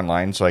an order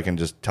online so I can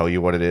just tell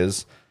you what it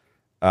is.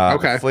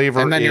 Okay.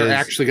 Flavor and then you're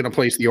actually going to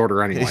place the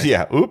order anyway.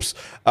 Yeah. Oops.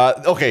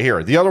 Okay,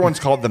 here. The other one's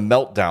called the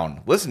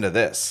Meltdown. Listen to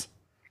this.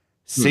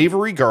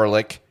 Savory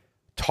garlic,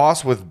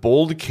 tossed with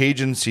bold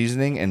Cajun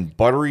seasoning and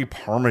buttery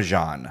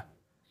Parmesan.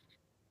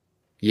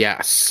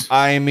 Yes.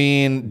 I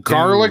mean,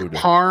 garlic dude.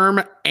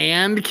 parm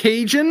and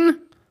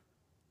Cajun?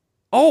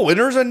 Oh, and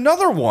there's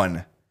another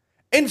one.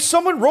 And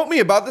someone wrote me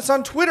about this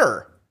on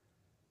Twitter.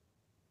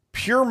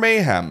 Pure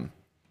Mayhem.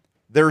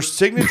 Their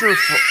signature...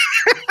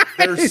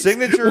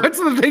 What's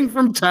the thing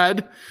from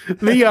Ted?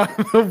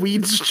 The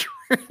weed strain.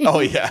 Oh,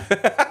 yeah.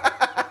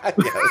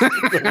 Yes,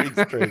 the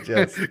weed strain,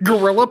 yes.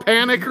 Gorilla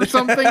Panic or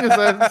something? Is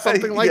that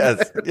something like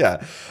that?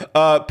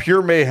 Yeah.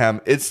 Pure Mayhem.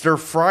 It's their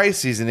fry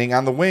seasoning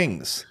on the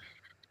wings.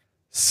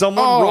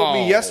 Someone wrote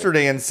me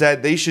yesterday and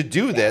said they should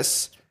do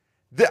this.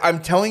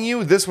 I'm telling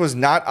you, this was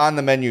not on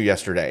the menu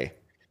yesterday.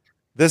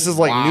 This is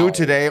like new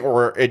today,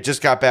 or it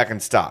just got back in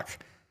stock.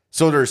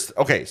 So there's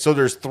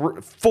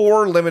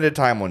 4 limited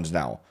time ones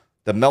now.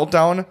 The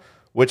Meltdown,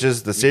 which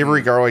is the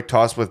savory garlic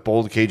tossed with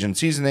bold Cajun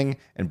seasoning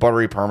and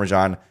buttery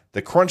Parmesan.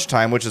 The Crunch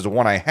Time, which is the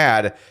one I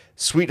had,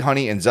 sweet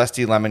honey and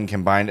zesty lemon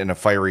combined in a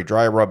fiery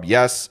dry rub.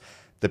 Yes.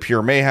 The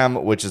Pure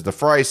Mayhem, which is the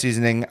fry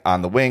seasoning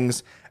on the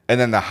wings. And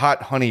then the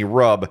Hot Honey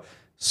Rub,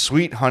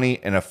 sweet honey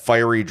and a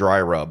fiery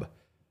dry rub.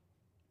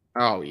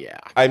 Oh, yeah.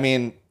 I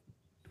mean,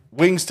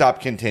 Wingstop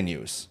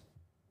continues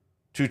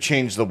to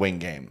change the wing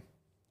game.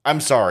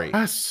 I'm sorry.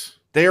 Yes.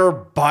 They are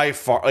by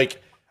far,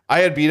 like, I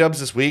had B-dubs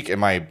this week and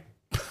my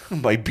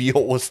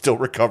Beal was still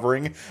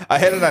recovering. I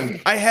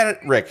had it,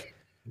 Rick.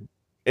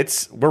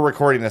 We're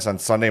recording this on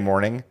Sunday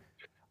morning.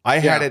 I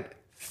had it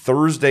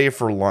Thursday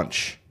for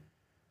lunch.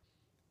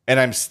 And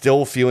I'm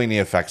still feeling the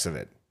effects of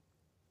it.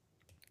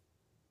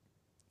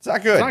 It's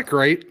not good. It's not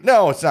great.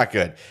 No, it's not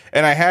good.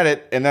 And I had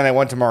it, and then I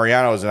went to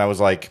Mariano's, and I was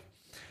like,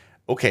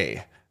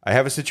 okay, I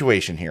have a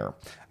situation here.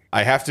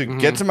 I have to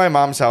get to my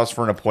mom's house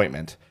for an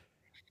appointment.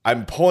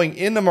 I'm pulling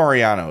into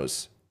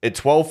Mariano's at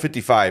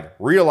 12:55,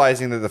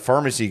 realizing that the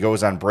pharmacy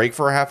goes on break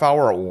for a half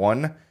hour at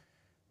 1,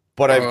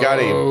 but I've got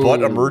a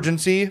butt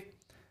emergency.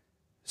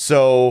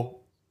 So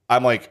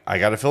I'm like, I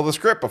got to fill the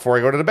script before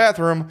I go to the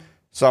bathroom.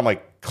 So I'm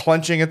like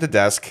clenching at the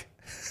desk.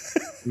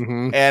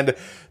 And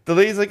the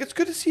lady's like, it's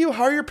good to see you.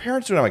 How are your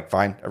parents doing? I'm like,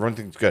 fine. Everyone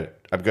thinks good.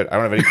 I'm good. I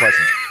don't have any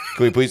questions.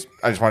 Can we please?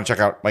 I just want to check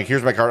out. Like,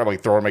 here's my card. I'm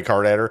like throwing my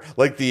card at her.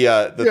 Like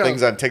the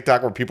things on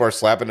TikTok where people are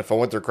slapping the phone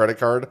with their credit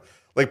card.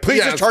 Like,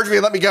 please just charge me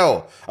and let me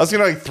go. I was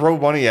going to like throw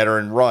money at her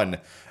and run.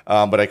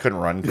 But I couldn't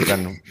run because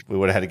then we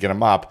would have had to get a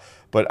mop.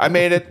 But I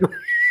made it.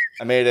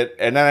 And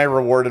then I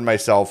rewarded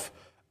myself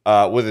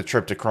with a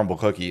trip to Crumble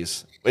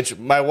Cookies, which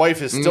my wife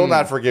has still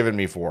not forgiven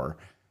me for.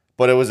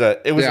 But it was a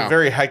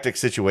very hectic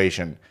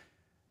situation.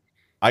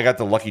 I got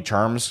the Lucky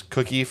Charms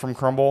cookie from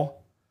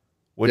Crumble,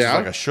 which is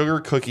like a sugar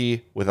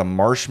cookie with a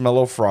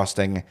marshmallow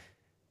frosting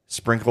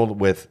sprinkled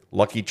with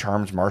Lucky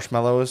Charms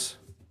marshmallows.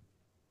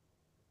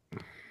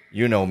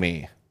 You know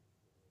me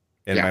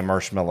in my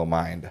marshmallow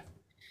mind.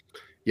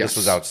 This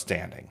was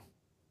outstanding.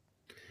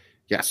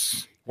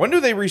 Yes. When do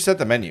they reset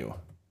the menu?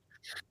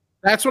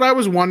 That's what I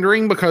was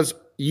wondering, because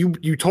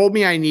you told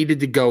me I needed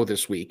to go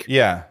this week.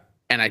 Yeah.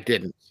 And I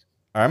didn't.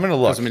 I'm going to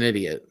look. Because I'm an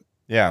idiot.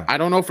 Yeah. I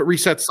don't know if it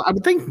resets.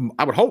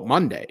 I would hope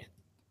Monday.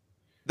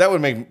 That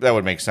would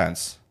make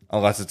sense.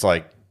 Unless it's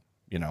like,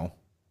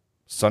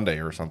 Sunday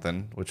or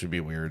something, which would be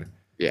weird.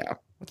 Yeah.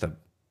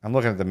 I'm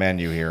looking at the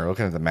menu here,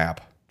 looking at the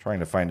map, trying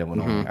to find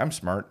Illinois. Mm-hmm. I'm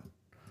smart.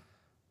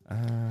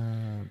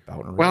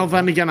 Well,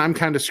 then again, I'm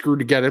kind of screwed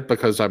to get it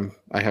because I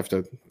have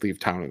to leave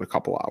town in a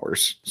couple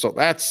hours. So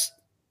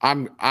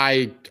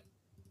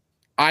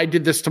I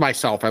did this to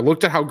myself. I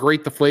looked at how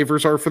great the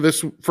flavors are for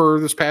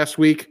this past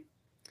week,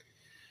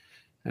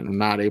 and I'm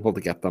not able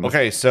to get them.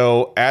 Okay,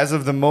 so as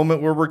of the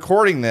moment we're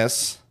recording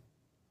this,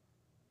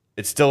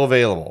 it's still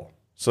available.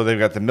 So they've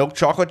got the milk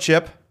chocolate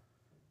chip.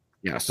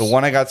 Yes. The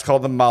one I got is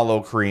called the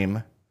Mallow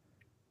Cream.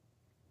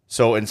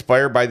 So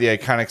inspired by the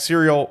iconic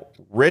cereal,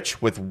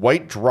 rich with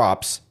white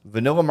drops,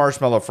 vanilla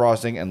marshmallow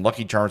frosting, and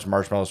Lucky Charms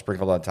marshmallow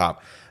sprinkled on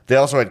top. They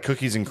also had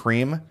cookies and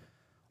cream,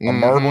 a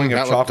marbling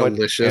of chocolate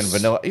and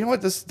vanilla. You know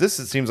what? This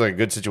seems like a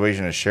good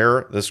situation to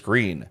share the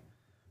screen.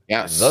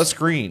 Yes. The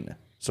screen.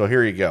 So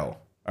here you go.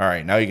 All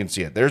right, now you can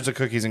see it. There's the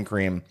cookies and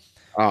cream.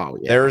 Oh,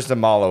 yeah. There's the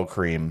Mallow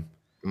Cream,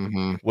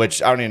 Mm-hmm.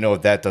 which I don't even know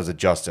if that does it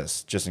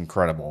justice. Just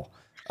incredible.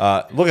 Look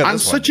at this one. I'm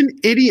such an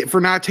idiot for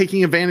not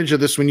taking advantage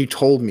of this when you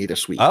told me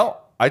this week. Oh,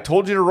 I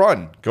told you to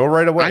run. Go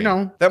right away. I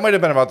know. That might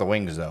have been about the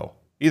wings, though.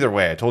 Either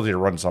way, I told you to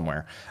run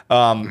somewhere.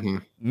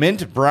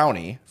 Mint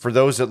brownie, for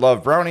those that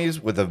love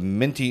brownies, with a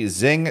minty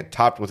zing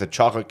topped with a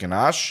chocolate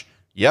ganache.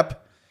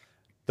 Yep.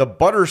 The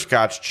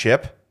butterscotch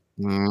chip,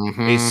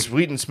 a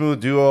sweet and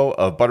smooth duo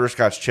of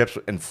butterscotch chips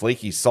and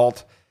flaky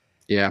salt.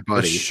 Yeah,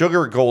 buddy. The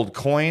sugar gold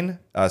coin,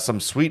 some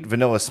sweet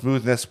vanilla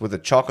smoothness with a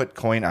chocolate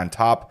coin on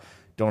top.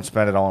 Don't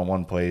spend it all in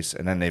one place.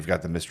 And then they've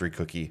got the mystery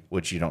cookie,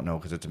 which you don't know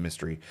because it's a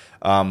mystery.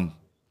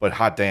 But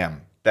hot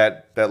damn,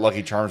 that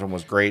Lucky Charms one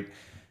was great.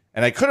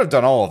 And I could have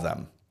done all of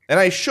them. And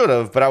I should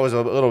have, but I was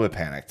a little bit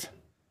panicked.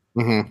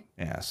 Mm-hmm.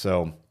 Yeah,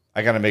 so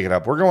I got to make it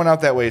up. We're going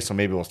out that way, so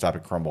maybe we'll stop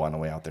at Crumble on the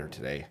way out there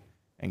today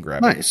and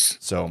grab it. Nice.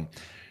 So,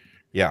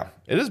 yeah,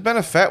 it has been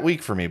a fat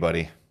week for me,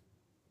 buddy.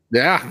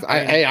 Yeah,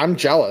 I'm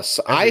jealous.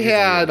 I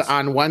had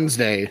on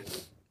Wednesday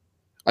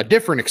a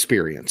different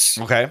experience.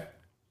 Okay.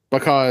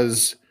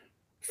 Because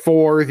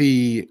for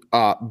the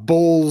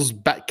Bulls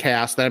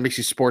Betcast that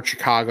NBC Sports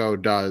Chicago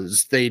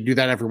does, they do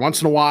that every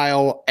once in a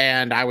while,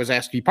 and I was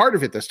asked to be part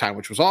of it this time,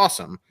 which was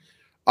awesome.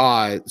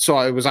 So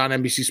it was on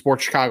NBC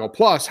Sports Chicago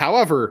Plus.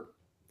 However,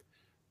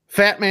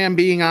 Fat Man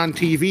being on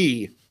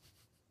TV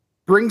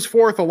brings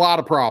forth a lot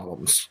of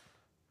problems.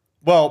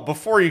 Well,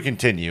 before you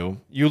continue,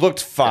 you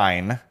looked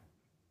fine.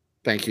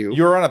 Thank you.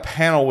 You were on a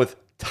panel with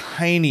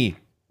tiny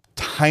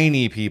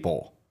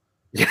people.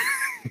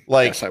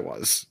 Like, yes, I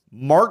was.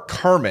 Mark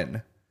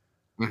Carman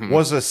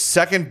was the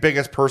second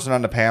biggest person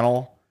on the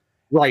panel.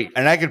 Right.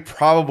 And I could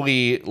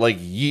probably like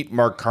yeet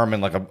Mark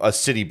Carman like a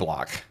city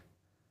block.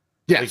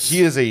 Yes. Like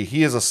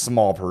he is a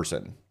small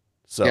person.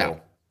 So yeah.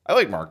 I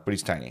like Mark, but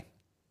he's tiny.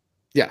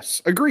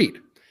 Yes, agreed.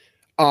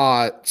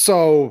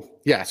 So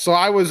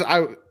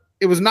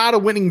it was not a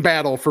winning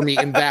battle for me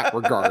in that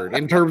regard,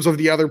 in terms of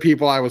the other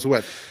people I was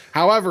with.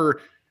 However,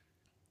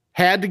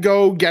 had to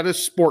go get a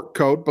sport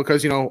coat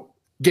because,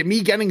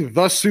 getting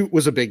the suit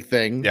was a big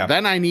thing. Yeah.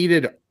 Then I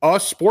needed a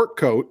sport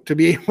coat to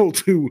be able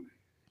to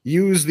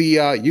use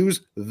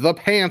the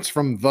pants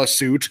from the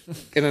suit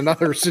in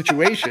another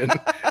situation.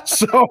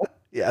 So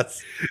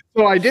yes.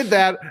 So I did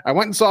that. I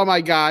went and saw my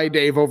guy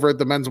Dave over at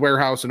the Men's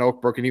Warehouse in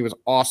Oak Brook, and he was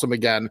awesome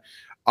again.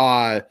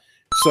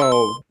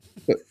 So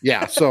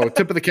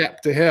tip of the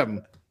cap to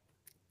him.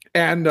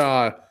 And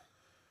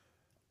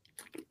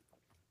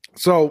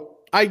so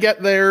I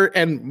get there,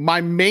 and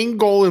my main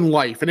goal in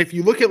life, and if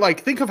you look at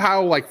think of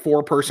how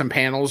 4-person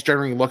panels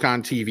generally look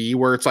on TV,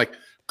 where it's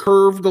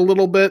curved a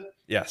little bit.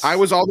 Yes. I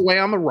was all the way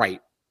on the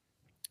right,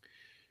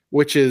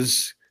 which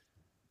is,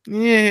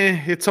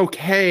 it's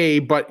okay,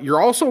 but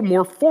you're also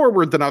more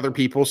forward than other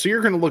people, so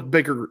you're going to look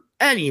bigger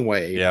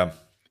anyway. Yeah.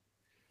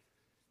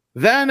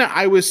 Then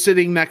I was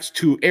sitting next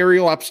to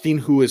Ariel Epstein,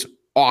 who is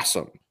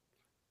awesome.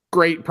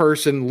 Great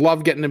person.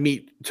 Love getting to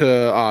meet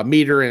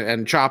her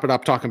and chop it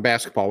up, talking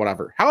basketball,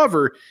 whatever.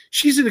 However,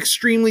 she's an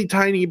extremely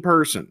tiny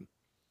person,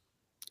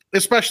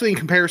 especially in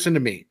comparison to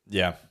me.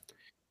 Yeah.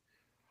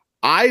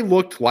 I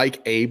looked like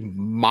a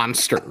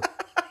monster.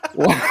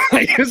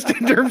 Just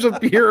in terms of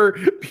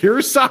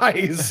pure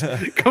size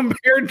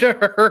compared to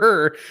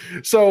her.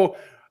 So,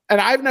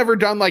 and I've never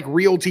done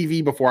real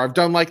TV before. I've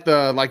done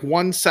the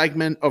one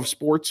segment of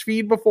sports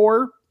feed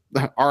before,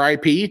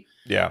 RIP.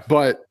 Yeah.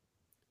 But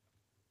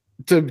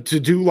to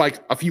do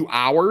a few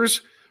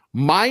hours,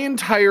 my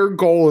entire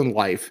goal in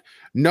life,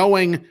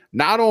 knowing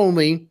not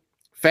only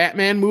Fat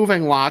Man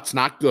moving lots,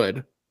 not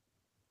good.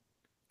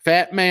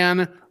 Fat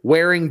Man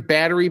wearing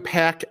battery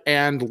pack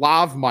and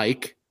lav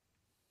mic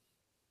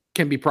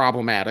can be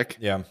problematic.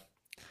 Yeah.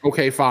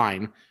 Okay,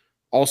 fine.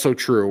 Also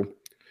true.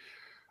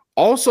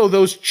 Also,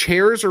 those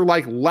chairs are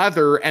like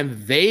leather and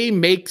they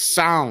make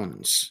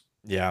sounds.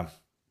 Yeah.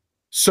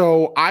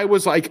 So I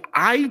was like,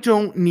 I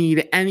don't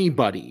need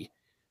anybody.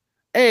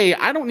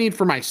 I don't need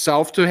for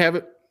myself to have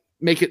it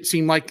make it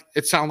seem like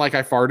it sound like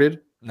I farted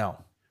No.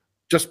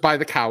 just by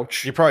the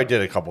couch. You probably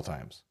did a couple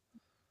times.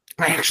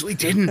 I actually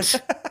didn't.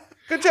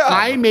 Good job.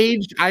 I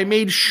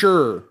made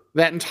sure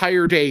that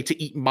entire day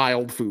to eat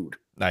mild food.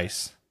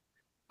 Nice.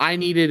 I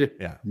needed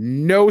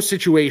no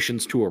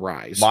situations to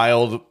arise.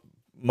 Mild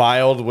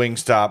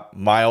Wingstop,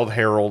 mild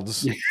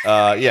Harold's.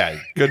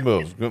 Good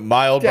move.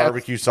 Mild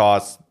barbecue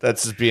sauce.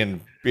 That's just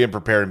being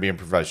prepared and being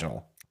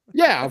professional.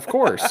 Yeah, of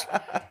course.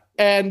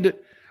 And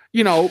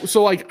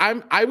so like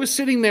I was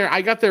sitting there,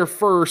 I got there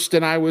first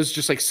and I was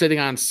just like sitting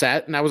on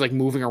set and I was like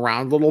moving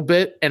around a little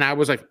bit and I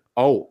was like,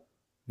 oh,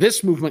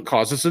 this movement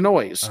causes a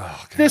noise.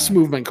 Oh, this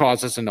movement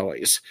causes a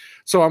noise.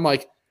 So I'm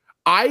like,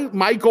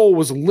 my goal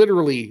was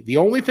literally the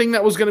only thing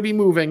that was going to be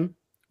moving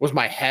was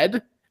my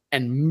head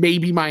and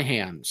maybe my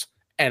hands.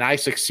 And I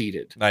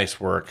succeeded. Nice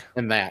work.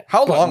 In that.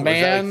 How long was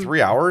that? Like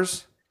 3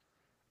 hours?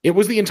 It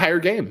was the entire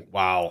game.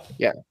 Wow.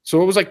 Yeah.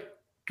 So it was like,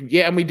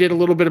 and we did a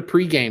little bit of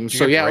pregame.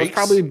 So yeah, breaks? It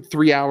was probably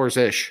 3 hours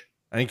ish.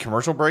 Any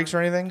commercial breaks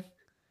or anything?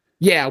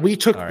 Yeah, we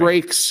took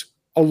breaks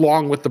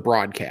along with the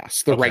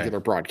broadcast, the regular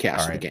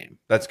broadcast of the game.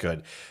 That's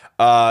good.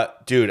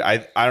 Dude,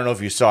 I don't know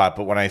if you saw it,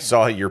 but when I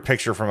saw your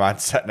picture from on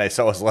set and I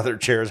saw his leather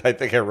chairs, I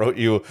think I wrote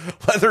you,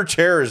 leather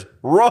chairs,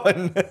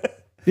 run.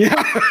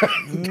 Yeah.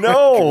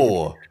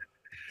 No.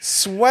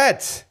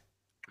 Sweat.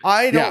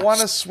 I don't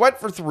want to sweat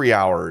for 3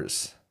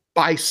 hours.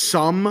 By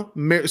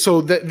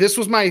this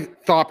was my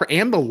thought,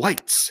 and the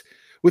lights.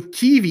 With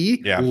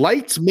TV,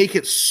 lights make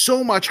it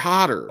so much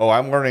hotter. Oh,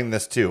 I'm learning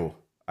this too.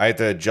 I had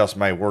to adjust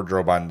my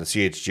wardrobe on the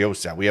CHGO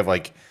set. We have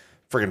like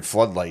freaking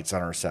floodlights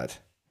on our set.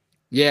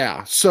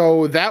 Yeah.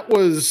 So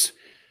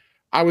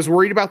I was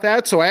worried about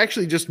that. So I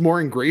actually just more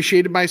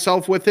ingratiated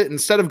myself with it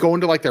instead of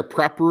going to like their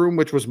prep room,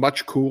 which was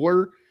much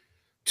cooler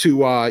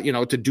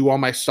to do all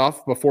my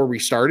stuff before we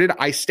started.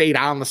 I stayed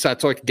on the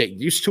set so I could get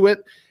used to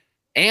it.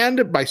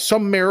 And by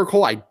some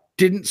miracle, I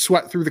didn't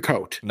sweat through the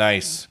coat.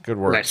 Nice. Good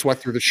work. Did I sweat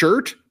through the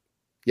shirt?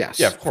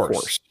 Yes. Yeah, of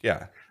course.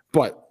 Yeah.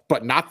 But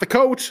not the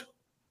coat.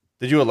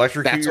 Did you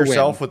electrocute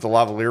yourself with the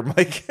lavalier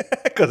mic?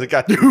 Because it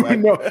got too wet.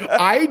 No,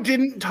 I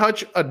didn't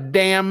touch a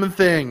damn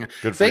thing.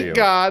 Good for you. Thank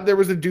God there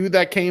was a dude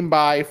that came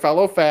by,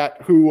 fellow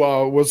fat,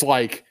 who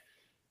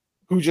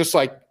just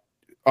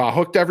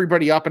hooked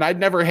everybody up, and I'd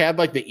never had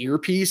like the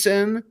earpiece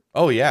in.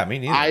 Oh yeah, me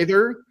neither.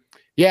 Either.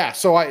 Yeah,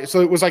 so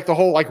it was like the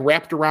whole like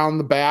wrapped around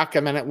the back,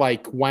 and then it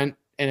like went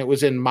and it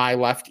was in my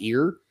left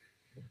ear.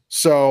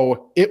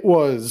 So it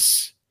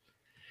was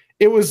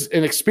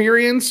an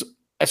experience,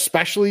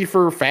 especially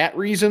for fat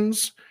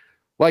reasons.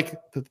 Like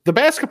the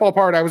basketball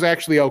part, I was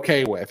actually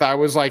okay with. I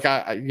was like,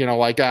 I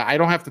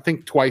don't have to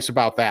think twice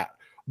about that.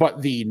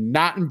 But the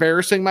not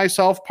embarrassing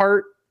myself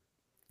part,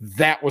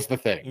 that was the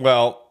thing.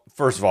 Well,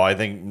 first of all, I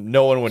think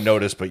no one would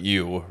notice but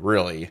you,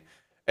 really.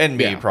 And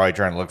me probably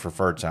trying to look for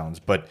fart sounds.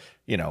 But,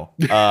 no,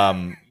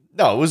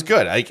 it was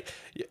good.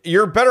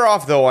 You're better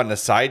off, though, on the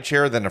side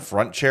chair than the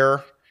front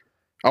chair.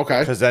 Okay.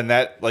 Because then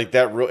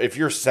if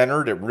you're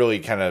centered, it really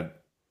kind of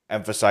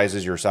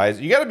emphasizes your size.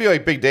 You got to be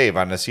like Big Dave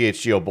on the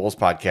CHGO Bulls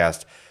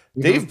podcast.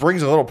 Mm-hmm. Dave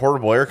brings a little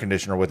portable air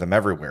conditioner with him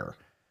everywhere.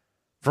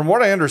 From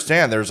what I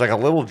understand, there's like a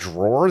little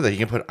drawer that he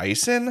can put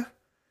ice in.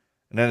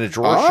 And then the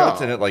drawer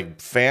shuts and it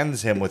like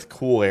fans him with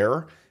cool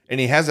air. And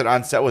he has it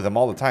on set with him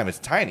all the time. It's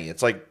tiny.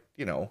 It's like,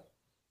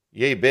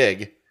 yay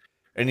big.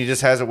 And he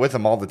just has it with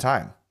him all the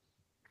time.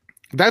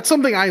 That's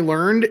something I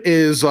learned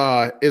is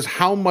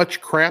how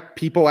much crap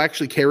people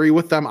actually carry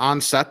with them on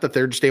set that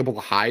they're just able to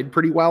hide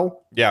pretty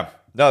well. Yeah.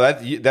 No,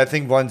 that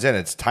thing blends in.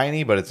 It's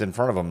tiny, but it's in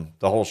front of them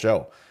the whole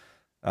show.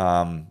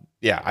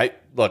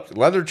 Look,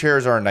 leather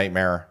chairs are a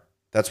nightmare.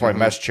 That's why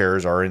mesh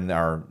chairs are in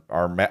our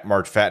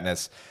March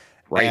Fatness.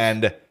 Right.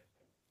 And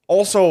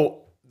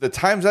also, the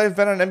times I've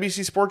been on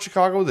NBC Sports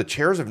Chicago, the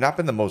chairs have not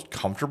been the most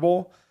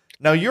comfortable.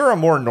 Now, you're a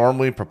more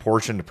normally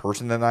proportioned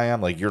person than I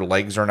am. Like, your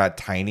legs are not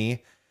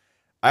tiny.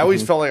 I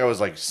always felt like I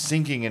was, like,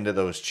 sinking into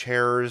those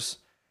chairs.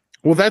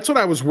 Well, that's what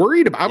I was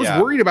worried about. I was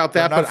worried about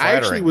that, but I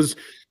actually was...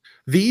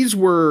 These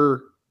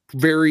were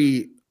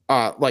very,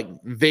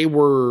 they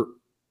were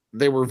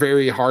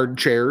very hard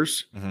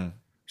chairs. Mm-hmm.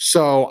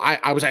 So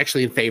I was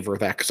actually in favor of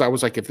that because I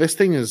was like, if this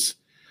thing is,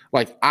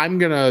 like, I'm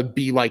going to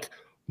be, like,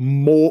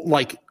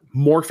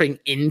 morphing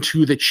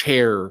into the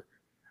chair,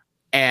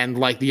 and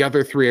like the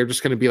other three are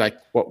just going to be like,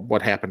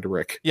 what happened to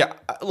Rick? Yeah,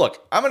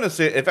 look, I'm going to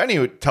say, if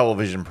any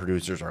television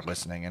producers are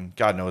listening, and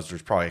God knows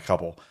there's probably a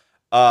couple,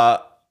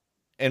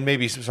 and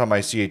maybe some of my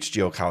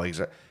CHGO colleagues,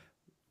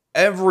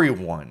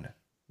 everyone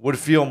would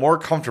feel more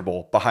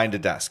comfortable behind a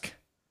desk.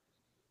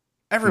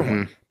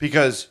 Everyone,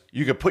 because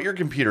you could put your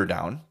computer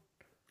down,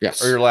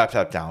 or your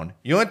laptop down.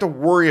 You don't have to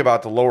worry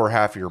about the lower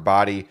half of your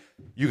body.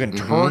 You can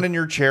turn in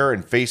your chair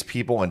and face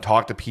people and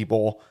talk to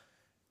people.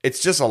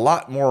 It's just a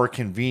lot more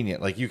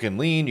convenient. Like, you can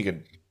lean, you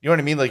know what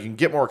I mean? Like, you can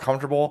get more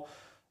comfortable.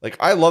 Like,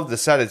 I love the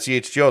set at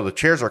CHGO. The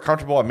chairs are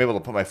comfortable. I'm able to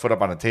put my foot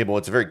up on a table.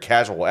 It's a very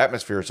casual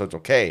atmosphere, so it's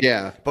okay.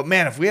 Yeah. But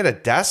man, if we had a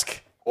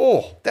desk,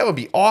 that would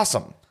be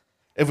awesome.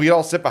 if we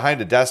all sit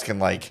behind a desk and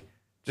like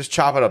just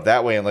chop it up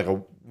that way in like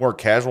a more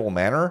casual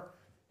manner.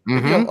 You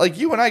know, like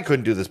you and I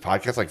couldn't do this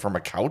podcast like from a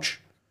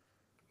couch.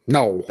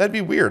 No. That'd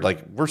be weird.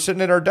 Like we're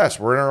sitting at our desk,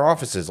 we're in our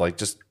offices, like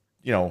just,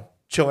 you know,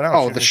 chilling out.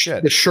 Oh, the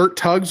shirt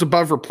tugs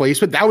above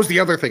replacement. That was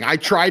the other thing. I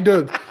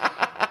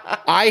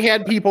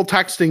had people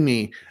texting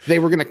me. They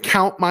were going to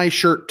count my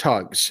shirt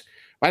tugs.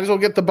 Might as well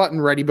get the button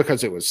ready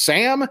because it was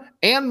Sam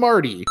and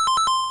Marty.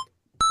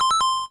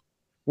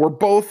 We're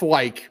both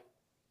like,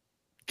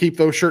 keep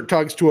those shirt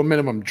tugs to a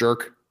minimum,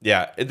 jerk.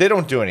 Yeah, they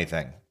don't do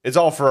anything. It's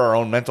all for our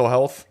own mental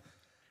health.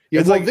 Yeah,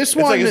 it's well, like, this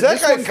one, is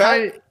that this guy one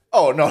fat?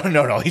 Oh,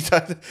 no. He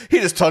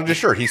just tugged his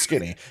shirt. He's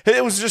skinny.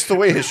 It was just the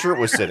way his shirt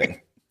was sitting.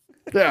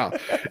 Yeah.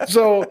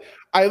 So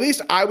at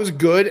least I was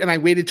good and I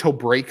waited till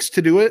breaks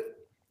to do it.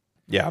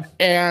 Yeah.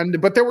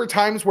 But there were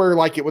times where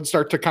like it would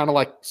start to kind of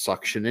like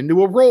suction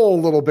into a roll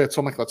a little bit. So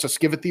I'm like, let's just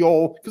give it the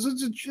old, because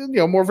it's, you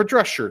know, more of a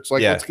dress shirt. So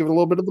like, let's give it a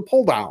little bit of the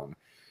pull down.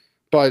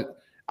 But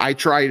I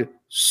tried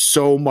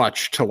so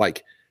much to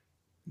like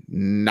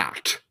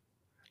not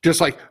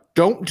just like,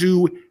 don't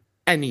do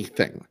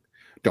anything.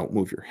 Don't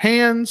move your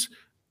hands,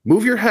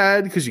 move your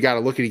head, because you got to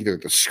look at either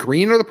the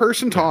screen or the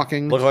person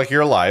talking. Look like you're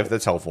alive.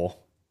 That's helpful.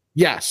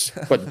 Yes,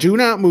 but do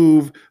not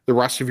move the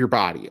rest of your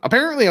body.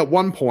 Apparently at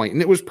one point,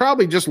 and it was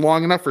probably just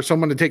long enough for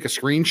someone to take a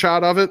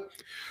screenshot of it,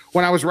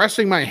 when I was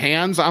resting my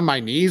hands on my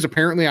knees,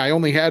 apparently I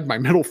only had my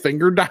middle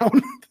finger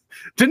down.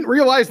 Didn't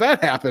realize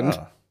that happened.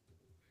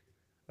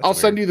 I'll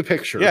send you the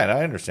picture. Yeah,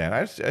 I understand.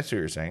 I see what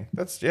you're saying.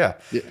 That's, yeah.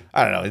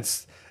 I don't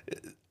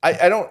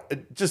know.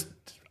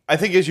 I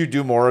think as you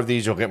do more of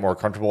these, you'll get more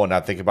comfortable and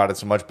not think about it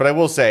so much. But I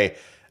will say,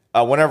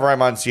 whenever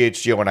I'm on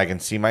CHGO and I can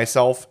see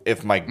myself,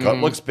 if my gut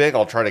looks big,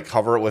 I'll try to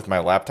cover it with my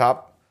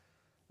laptop.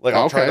 Like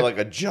I'll try to like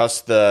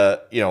adjust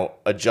the,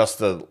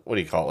 what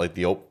do you call it?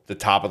 Like the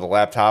top of the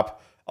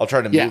laptop. I'll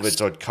try to move it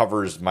so it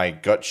covers my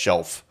gut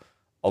shelf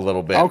a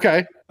little bit.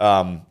 Okay.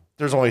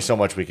 There's only so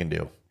much we can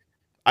do.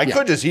 I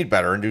could just eat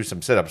better and do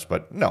some sit-ups,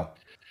 but no.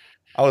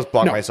 I was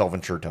blocking myself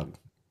in shirt tug.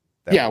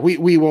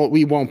 We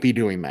won't be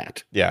doing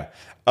that. Yeah.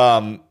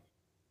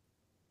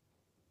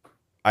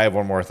 I have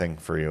one more thing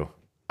for you.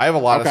 I have a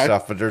lot of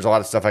stuff, but there's a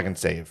lot of stuff I can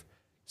save.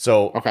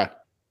 So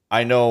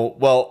I know,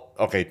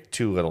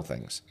 two little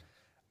things.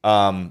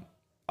 I'll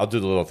do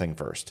the little thing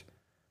first.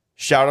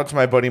 Shout out to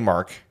my buddy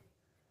Mark,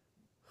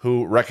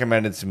 who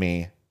recommended to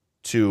me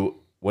to,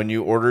 when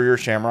you order your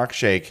Shamrock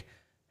Shake,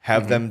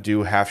 have them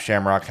do half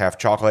Shamrock, half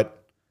chocolate.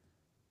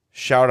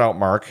 Shout out,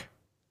 Mark.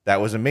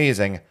 That was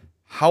amazing.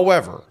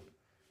 However,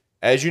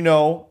 as you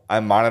know,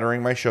 I'm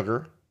monitoring my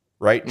sugar,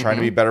 right? Trying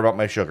to be better about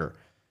my sugar.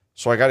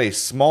 So I got a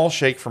small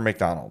shake from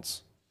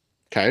McDonald's.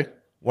 Okay.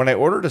 When I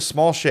ordered a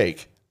small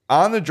shake,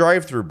 on the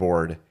drive-through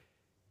board,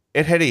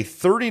 it had a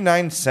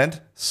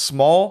 39-cent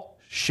small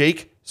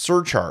shake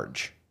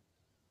surcharge.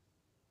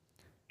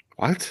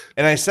 What?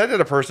 And I said to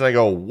the person, I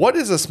go, what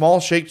is a small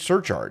shake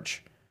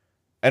surcharge?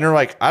 And they're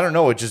like, I don't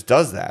know. It just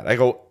does that. I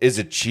go, is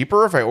it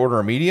cheaper if I order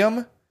a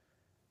medium?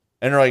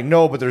 And they're like,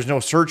 no, but there's no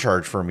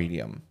surcharge for a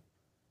medium.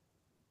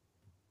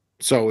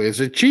 So is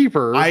it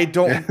cheaper? I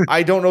don't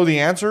know the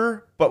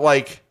answer, but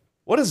like,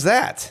 what is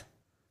that?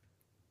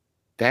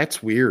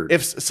 That's weird.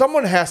 If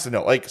someone has to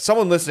know, like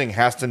someone listening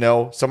has to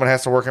know, someone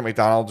has to work at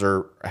McDonald's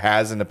or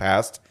has in the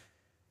past,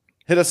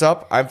 hit us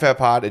up,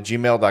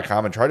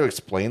 imfatpod@gmail.com, and try to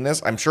explain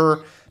this. I'm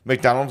sure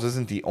McDonald's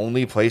isn't the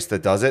only place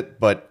that does it,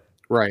 but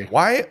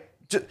why?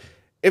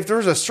 If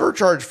there's a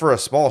surcharge for a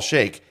small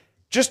shake,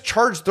 just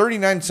charge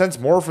 39 cents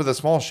more for the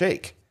small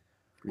shake.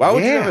 Why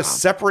would you have a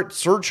separate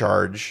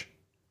surcharge?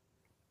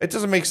 It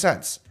doesn't make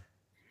sense.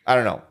 I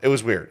don't know. It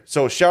was weird.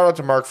 So shout out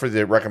to Mark for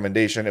the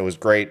recommendation. It was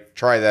great.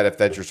 Try that if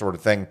that's your sort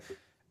of thing.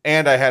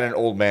 And I had an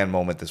old man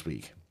moment this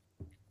week.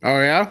 Oh,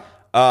 yeah?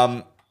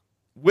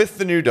 With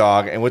the new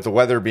dog and with the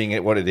weather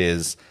being what it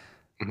is,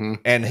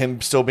 and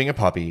him still being a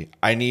puppy,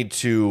 I need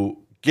to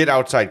get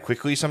outside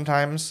quickly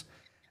sometimes.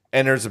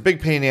 And there's a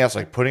big pain in the ass,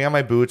 like putting on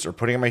my boots or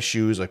putting on my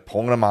shoes, like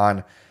pulling them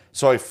on.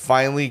 So I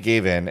finally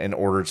gave in and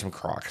ordered some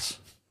Crocs.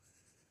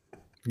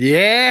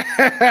 Yeah.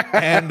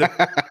 And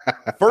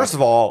first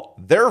of all,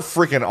 they're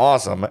freaking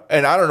awesome.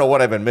 And I don't know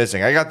what I've been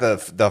missing. I got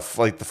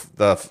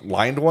the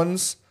lined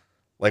ones,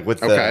 like with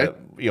the,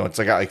 it's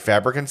like got like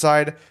fabric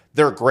inside.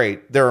 They're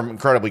great. They're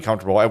incredibly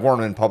comfortable. I've worn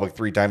them in public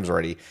 3 times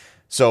already.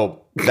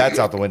 So that's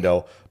out the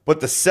window. But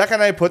the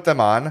second I put them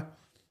on,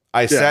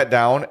 I sat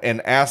down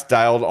and ass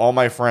dialed all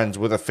my friends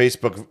with a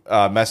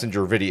Facebook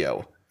Messenger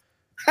video.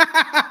 So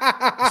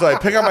I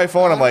pick up my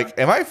phone. I'm like,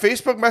 am I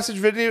Facebook message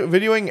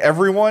videoing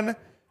everyone?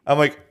 I'm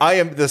like, I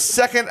am. The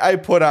second I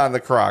put on the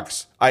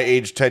Crocs, I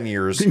aged 10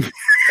 years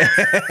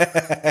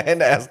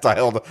and ass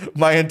dialed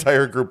my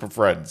entire group of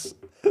friends.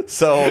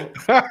 So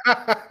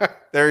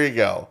there you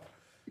go.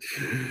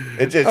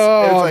 It's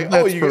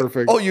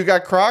like, you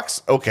got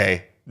Crocs?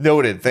 Okay.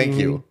 Noted. Thank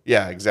you.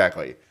 Yeah,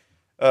 exactly.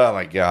 Oh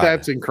my God.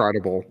 That's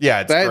incredible. Yeah.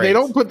 It's great. They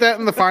don't put that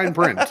in the fine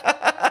print.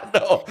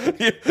 No,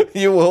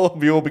 you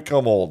will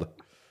become old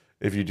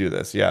if you do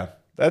this. Yeah,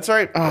 that's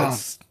right.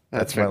 That's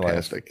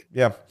fantastic.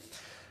 My life. Yeah.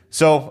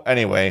 So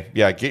anyway,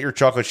 get your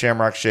chocolate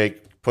Shamrock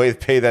Shake.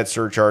 pay that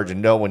surcharge,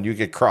 and know when you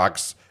get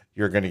Crocs,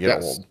 you're going to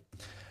get old.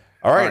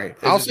 All right.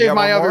 I'll save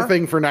my other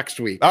thing for next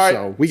week. All right.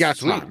 So we got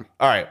time.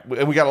 All right.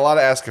 And we got a lot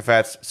of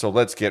Ask-a-Fats, so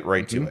let's get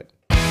right to it.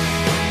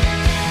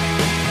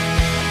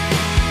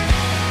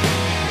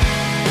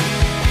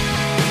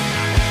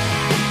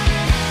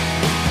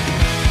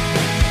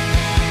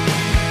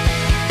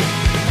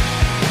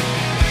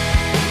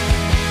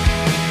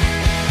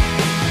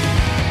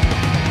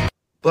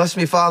 Bless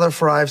me, Father,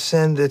 for I've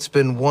sinned. It's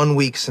been 1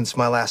 week since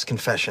my last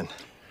confession.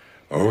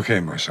 Okay,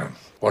 my son.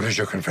 What is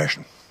your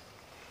confession?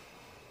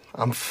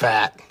 I'm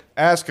fat.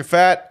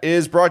 Ask-a-Fat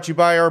is brought to you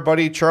by our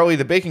buddy Charlie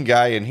the Bacon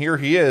Guy, and here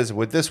he is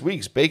with this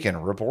week's Bacon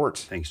Report.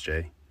 Thanks,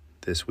 Jay.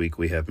 This week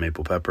we have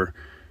maple pepper,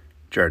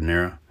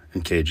 giardiniera,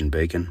 and Cajun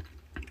bacon.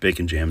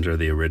 Bacon jams are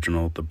the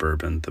original, the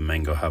bourbon, the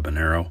mango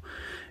habanero,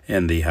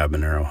 and the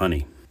habanero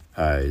honey.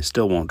 I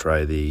still won't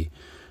try the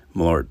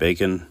Malort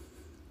bacon.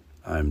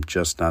 I'm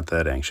just not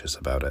that anxious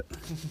about it.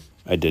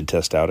 I did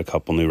test out a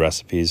couple new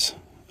recipes,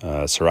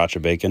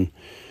 sriracha bacon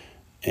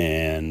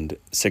and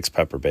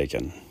 6-pepper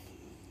bacon.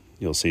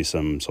 You'll see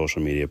some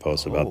social media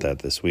posts about that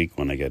this week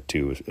when I get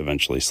to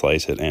eventually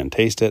slice it and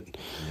taste it.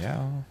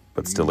 Yeah.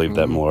 But still leave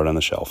that Malort on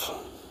the shelf.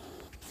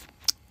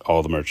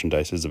 All the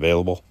merchandise is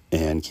available,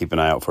 and keep an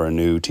eye out for a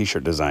new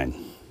t-shirt design.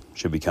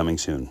 Should be coming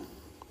soon.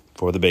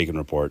 For the Bacon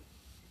Report,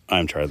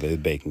 I'm Charlie the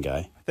Bacon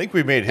Guy. I think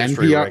we made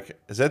history, Rick.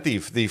 Is that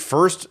the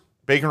first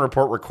Bacon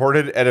Report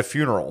recorded at a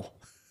funeral?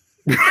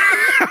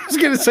 I was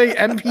going to say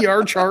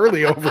NPR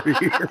Charlie over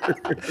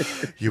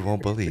here. You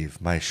won't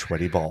believe my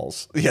sweaty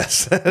balls.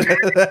 Yes.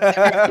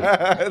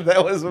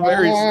 That was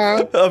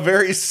a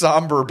very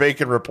somber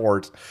Bacon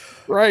Report.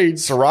 Right.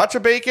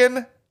 Sriracha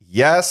bacon?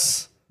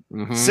 Yes.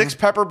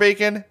 6-pepper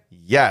bacon?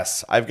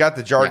 Yes. I've got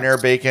the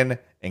giardiniera bacon.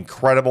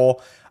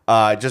 Incredible.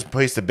 Just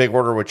placed a big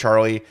order with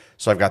Charlie.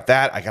 So I've got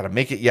that. I got to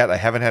make it yet. I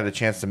haven't had a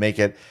chance to make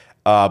it.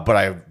 But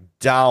I've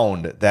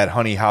downed that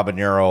honey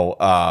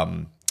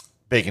habanero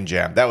bacon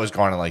jam. That was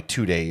gone in like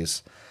 2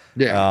 days.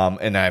 Yeah.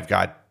 And I've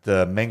got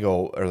the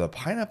mango or the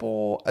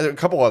pineapple. I got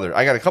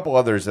a couple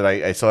others that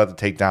I still have to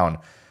take down.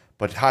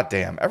 But hot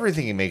damn,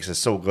 everything he makes is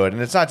so good.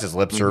 And it's not just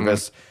lip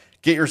service.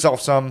 Get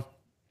yourself some.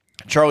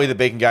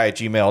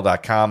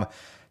 CharlieTheBaconGuy@gmail.com.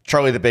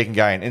 Charlie the Bacon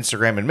Guy on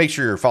Instagram. And make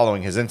sure you're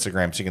following his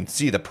Instagram so you can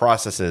see the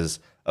processes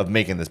of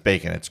making this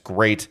bacon. It's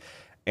great.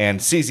 And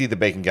CZ the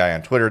Bacon Guy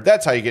on Twitter.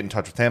 That's how you get in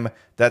touch with him.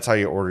 That's how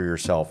you order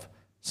yourself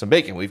some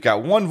bacon. We've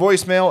got one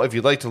voicemail. If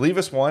you'd like to leave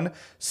us one,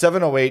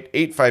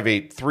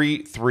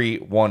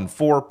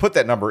 708-858-3314. Put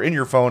that number in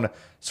your phone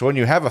so when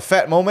you have a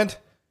fat moment,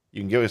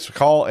 you can give us a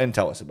call and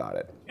tell us about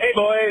it. Hey,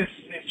 boys.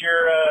 It's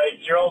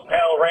your old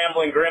pal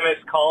Rambling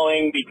Grimace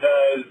calling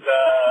because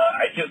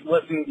I just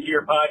listened to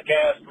your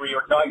podcast where you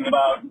were talking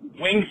about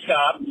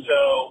Wingstop.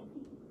 So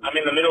I'm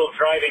in the middle of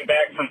driving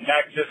back from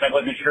Texas. I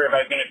wasn't sure if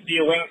I was going to see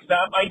a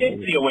Wingstop. I did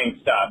see a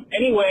Wingstop.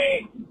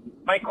 Anyway,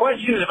 my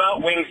question is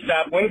about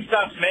Wingstop.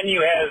 Wingstop's menu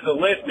has a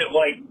list of,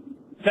 like,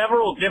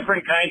 several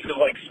different kinds of,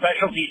 like,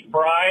 specialty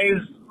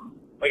fries.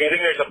 Like, I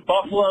think there's a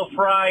buffalo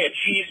fry, a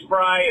cheese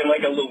fry, and,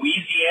 like, a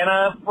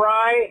Louisiana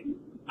fry.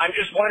 I'm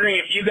just wondering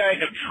if you guys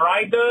have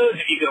tried those,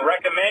 if you can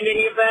recommend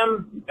any of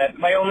them. That's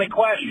my only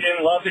question.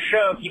 Love the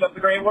show. Keep up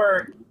the great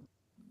work.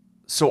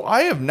 So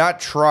I have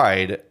not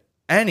tried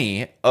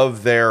any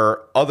of their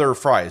other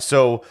fries.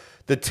 So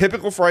the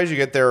typical fries you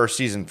get there are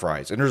seasoned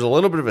fries, and there's a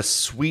little bit of a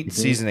sweet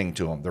seasoning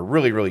to them. They're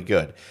really, really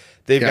good.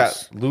 They've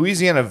got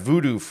Louisiana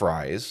Voodoo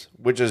fries,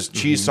 which is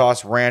cheese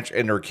sauce, ranch,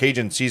 and their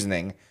Cajun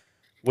seasoning,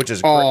 which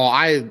is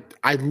great.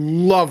 I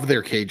love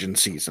their Cajun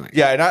seasoning.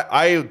 Yeah, and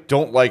I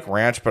don't like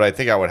ranch, but I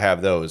think I would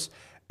have those.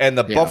 And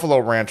the buffalo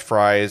ranch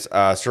fries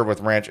served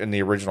with ranch and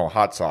the original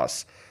hot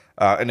sauce.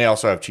 And they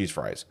also have cheese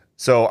fries.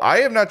 So I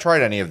have not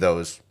tried any of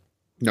those.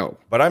 No.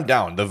 But I'm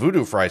down. The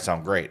Voodoo fries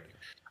sound great.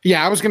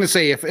 Yeah, I was going to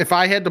say, if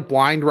I had to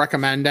blind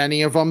recommend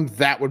any of them,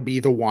 that would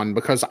be the one,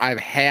 because I've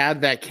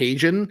had that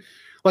Cajun.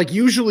 Like,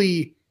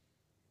 usually,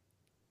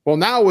 well,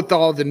 now with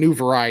all the new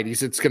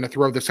varieties, it's going to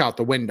throw this out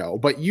the window.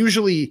 But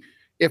usually,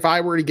 if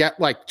I were to get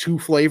like 2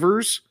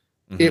 flavors,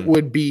 it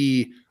would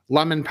be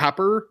lemon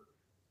pepper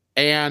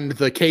and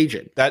the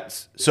Cajun.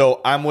 That's so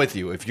I'm with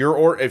you. If you're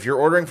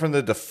ordering from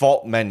the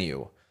default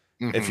menu,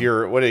 if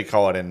you're, what do you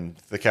call it in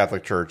the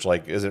Catholic Church?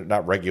 Like, is it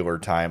not regular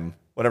time?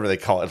 Whatever they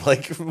call it,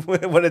 like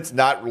when it's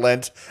not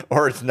Lent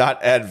or it's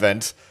not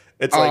Advent,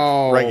 it's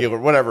like regular,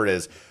 whatever it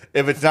is.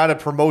 If it's not a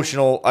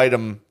promotional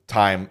item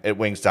time at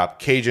Wingstop,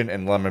 Cajun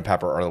and lemon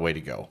pepper are the way to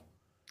go.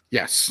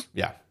 Yes.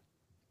 Yeah.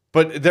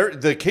 But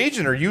the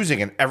Cajun are using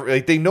it,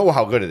 like, they know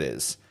how good it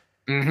is,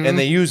 and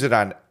they use it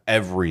on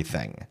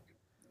everything.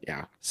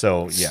 Yeah.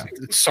 So, yeah.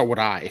 So would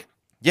I.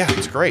 Yeah,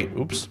 it's great.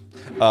 Oops.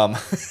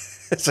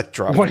 It's like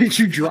drop. What did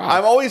you drop?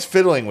 I'm always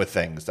fiddling with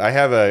things. I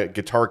have a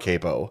guitar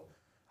capo.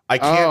 I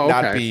can't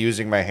not be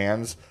using my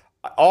hands.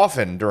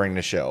 Often during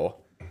the show,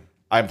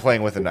 I'm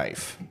playing with a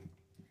knife.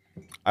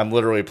 I'm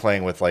literally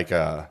playing with like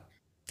a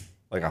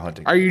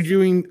hunting. Are you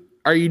doing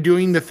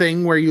the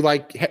thing where you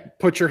like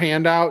put your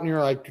hand out and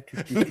you're like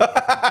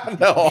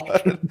No.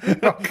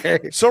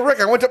 Okay. So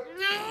Rick, I went to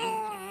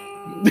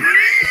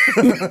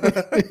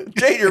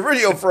Jade, your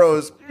video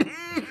froze.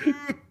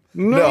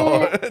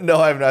 No,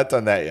 I've not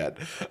done that yet.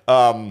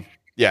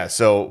 Yeah,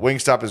 so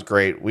Wingstop is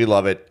great. We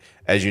love it,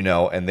 as you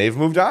know, and they've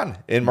moved on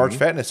in March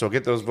Fatness. So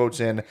get those votes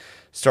in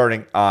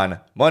starting on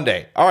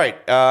Monday. All right,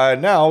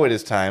 now it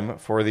is time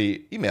for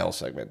the email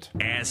segment.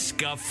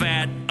 Ask a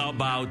fat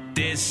about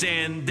this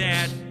and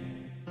that.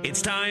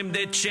 It's time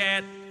to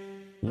chat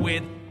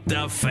with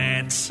the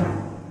fats.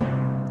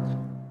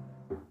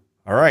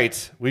 All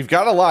right, we've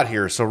got a lot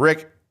here. So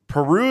Rick,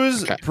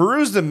 peruse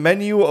the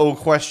menu of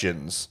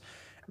questions,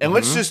 and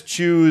let's just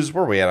choose.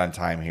 Where are we at on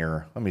time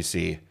here? Let me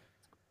see.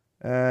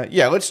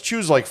 Let's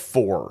choose like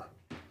 4.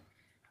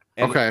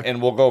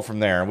 And we'll go from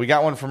there. We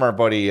got one from our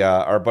buddy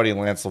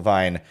Lance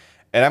Levine,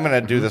 and I'm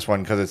going to do this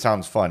one because it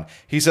sounds fun.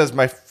 He says,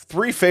 my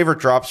 3 favorite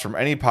drops from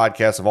any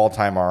podcast of all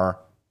time are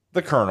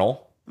The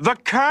Colonel, The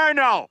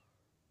Colonel,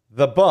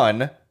 The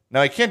Bun. Now,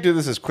 I can't do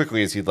this as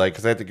quickly as he'd like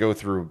because I have to go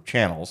through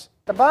channels.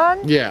 The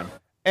bun? Yeah.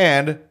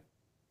 And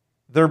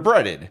They're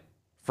Breaded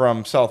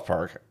from South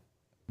Park.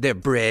 They're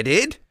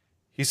breaded?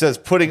 He says,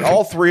 putting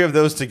all 3 of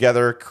those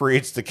together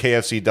creates the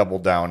KFC Double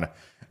Down.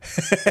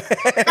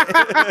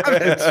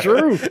 It's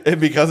true. And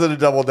because of the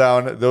Double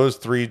Down, those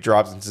 3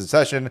 drops in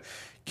succession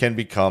can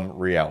become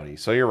reality.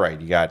 So you're right.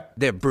 You got...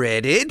 They're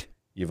breaded?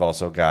 You've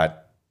also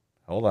got...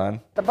 Hold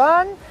on. The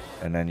bun?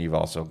 And then you've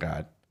also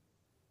got...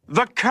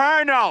 The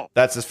Colonel.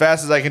 That's as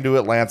fast as I can do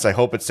it, Lance. I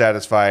hope it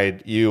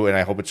satisfied you, and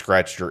I hope it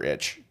scratched your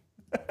itch.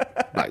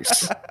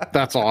 Nice.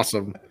 That's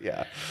awesome.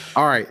 Yeah.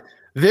 All right.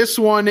 This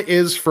one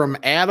is from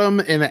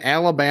Adam in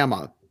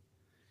Alabama.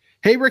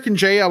 Hey, Rick and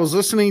Jay, I was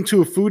listening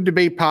to a food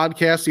debate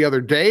podcast the other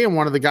day, and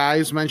one of the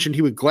guys mentioned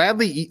he would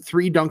gladly eat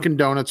 3 Dunkin'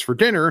 Donuts for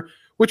dinner,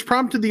 which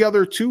prompted the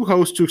other 2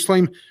 hosts to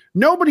exclaim,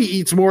 nobody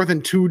eats more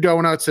than 2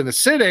 donuts in a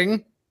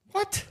sitting.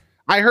 What?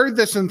 I heard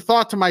this and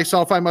thought to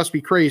myself, I must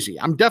be crazy.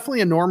 I'm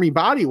definitely a normie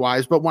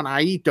body-wise, but when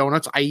I eat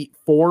donuts, I eat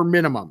 4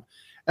 minimum.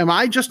 Am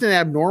I just an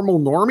abnormal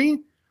normie?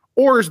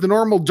 Or is the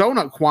normal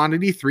donut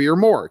quantity 3 or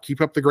more? Keep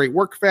up the great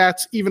work,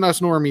 Fats. Even us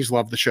normies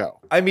love the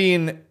show. I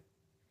mean,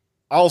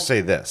 I'll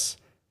say this.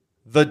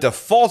 The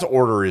default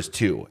order is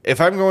 2. If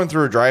I'm going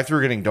through a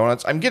drive-thru getting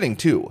donuts, I'm getting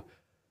 2.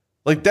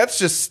 Like, that's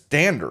just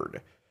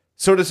standard.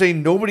 So to say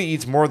nobody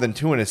eats more than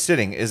 2 in a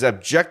sitting is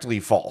objectively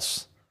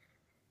false.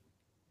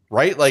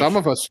 Right? Like, some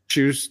of us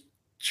choose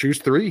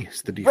 3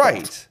 is the default.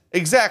 Right.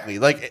 Exactly.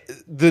 Like,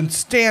 the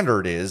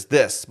standard is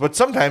this, but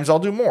sometimes I'll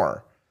do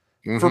more.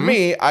 For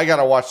me, I got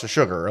to watch the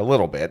sugar a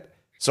little bit.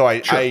 So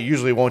I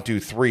usually won't do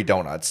 3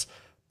 donuts.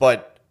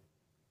 But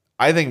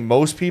I think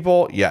most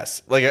people,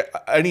 yes. Like,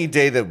 any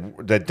day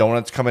that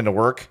donuts come into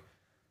work,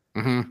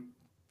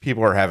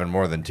 people are having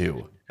more than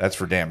 2. That's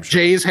for damn sure.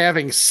 Jay's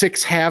having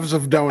 6 halves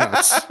of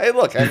donuts. Hey,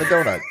 look, I have a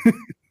donut.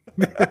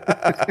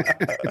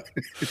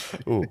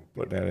 Ooh,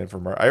 putting that in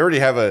for March. I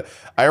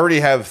already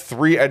have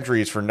 3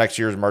 entries for next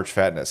year's March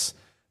Fatness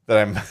that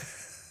I'm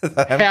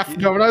half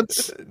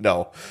donuts?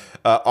 No,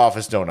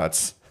 office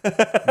donuts.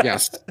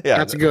 Yes, yeah,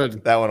 that's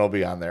good. That one will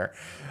be on there.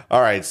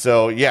 All right,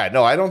 so yeah,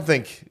 no, I don't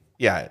think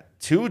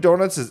 2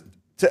 donuts is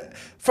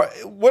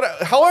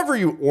however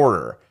you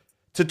order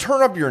to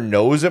turn up your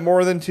nose at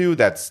more than 2.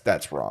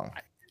 That's wrong.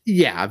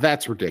 Yeah,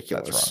 that's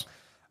ridiculous. That's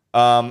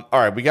wrong. All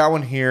right, we got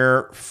one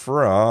here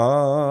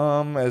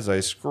from, as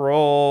I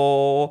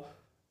scroll,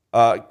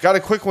 got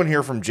a quick one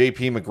here from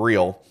JP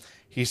McGreal.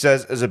 He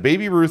says, is a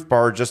Baby Ruth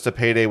bar just a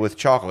payday with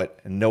chocolate?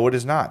 No, it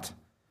is not.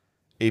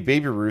 A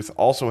Baby Ruth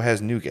also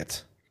has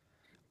nougat.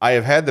 I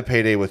have had the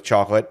payday with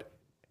chocolate.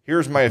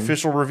 Here's my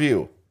official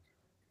review.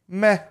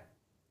 Meh.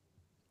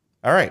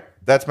 All right,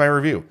 that's my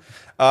review.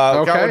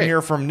 Got one here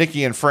from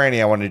Nikki and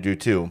Franny I want to do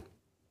too.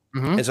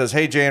 It says,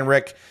 hey, Jay and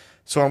Rick.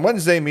 So on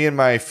Wednesday, me and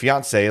my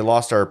fiance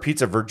lost our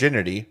pizza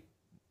virginity.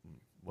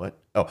 What?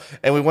 Oh,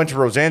 and we went to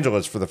Los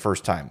Angeles for the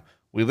first time.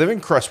 We live in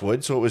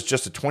Crestwood, so it was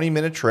just a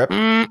 20-minute trip.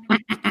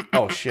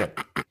 Oh, shit.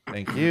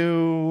 Thank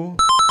you.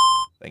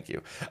 Thank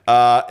you.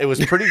 It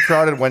was pretty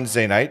crowded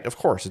Wednesday night. Of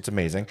course, it's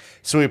amazing.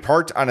 So we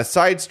parked on a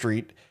side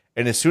street,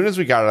 and as soon as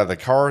we got out of the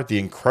car, the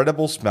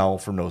incredible smell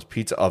from those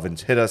pizza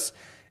ovens hit us,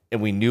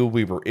 and we knew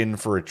we were in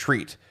for a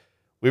treat.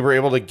 We were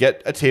able to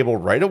get a table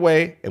right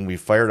away, and we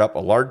fired up a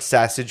large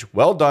sausage.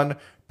 Well done,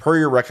 per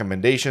your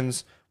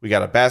recommendations. We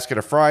got a basket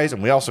of fries,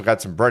 and we also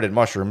got some breaded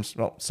mushrooms.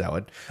 Well,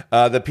 salad.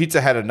 The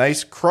pizza had a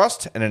nice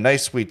crust and a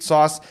nice sweet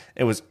sauce.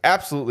 It was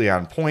absolutely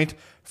on point.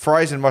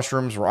 Fries and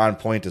mushrooms were on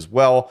point as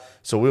well,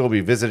 so we will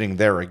be visiting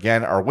there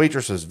again. Our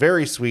waitress was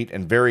very sweet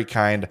and very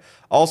kind.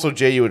 Also,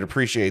 Jay, you would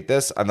appreciate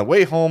this. On the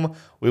way home,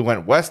 we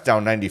went west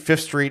down 95th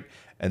Street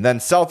and then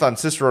south on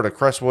Cicero to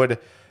Crestwood.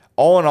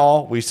 All in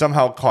all, we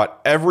somehow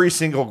caught every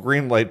single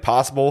green light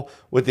possible,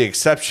 with the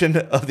exception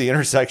of the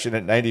intersection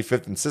at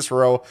 95th and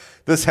Cicero.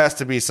 This has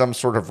to be some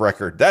sort of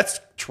record.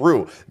 That's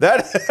true.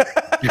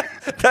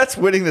 That's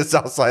winning the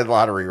Southside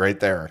Lottery right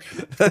there.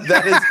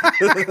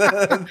 The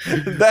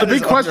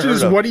big question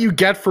is, what do you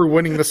get for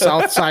winning the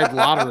Southside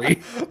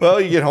Lottery?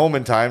 Well, you get home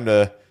in time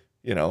to,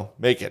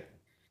 make it.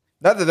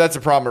 Not that that's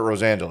a problem at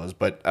Los Angeles,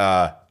 but,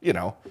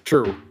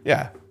 True.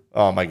 Yeah.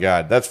 Oh, my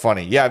God. That's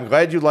funny. Yeah, I'm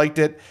glad you liked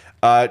it.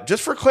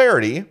 Just for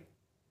clarity,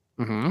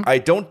 I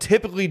don't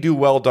typically do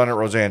well done at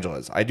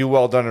Rosangela's. I do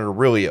well done at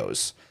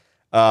Aurelio's.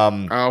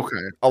 Okay.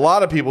 A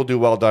lot of people do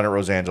well done at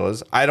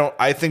Rosangela's.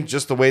 I think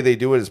just the way they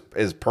do it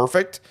is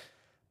perfect,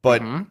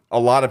 but a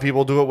lot of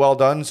people do it well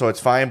done, so it's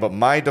fine. But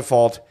my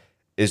default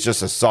is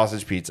just a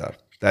sausage pizza.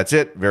 That's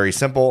it. Very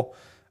simple.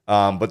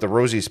 But the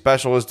Rosie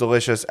special is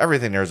delicious.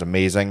 Everything there is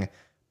amazing.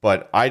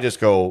 But I just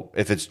go,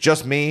 if it's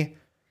just me,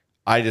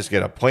 I just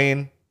get a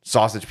plain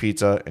sausage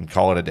pizza and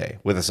call it a day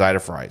with a side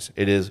of fries.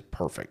 It is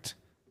perfect.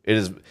 It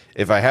is.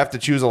 If I have to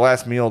choose a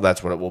last meal,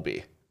 that's what it will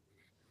be.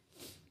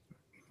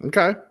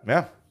 Okay.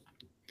 Yeah.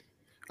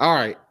 All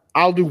right.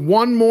 I'll do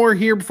one more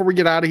here before we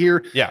get out of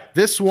here. Yeah.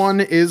 This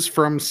one is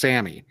from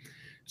Sammy.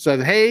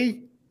 Said,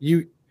 hey,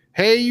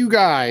 you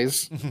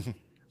guys.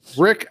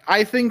 Rick,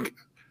 I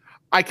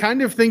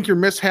kind of think your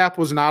mishap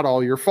was not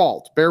all your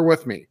fault. Bear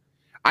with me.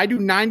 I do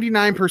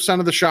 99%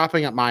 of the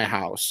shopping at my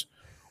house.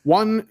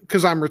 1,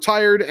 because I'm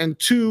retired, and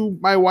 2,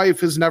 my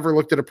wife has never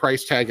looked at a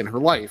price tag in her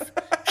life.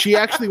 She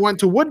actually went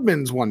to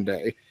Woodman's one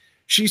day.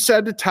 She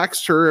said to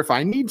text her if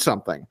I need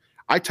something.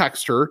 I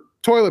text her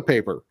toilet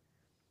paper.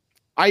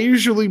 I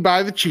usually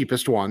buy the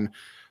cheapest one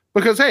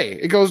because, hey,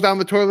 it goes down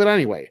the toilet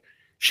anyway.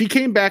 She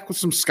came back with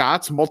some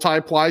Scott's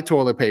multi-ply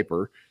toilet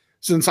paper.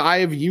 Since I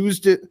have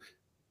used it,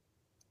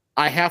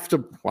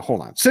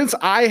 Since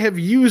I have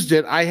used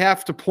it, I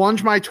have to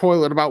plunge my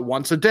toilet about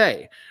once a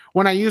day.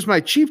 When I use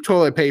my cheap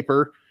toilet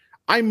paper,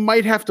 I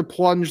might have to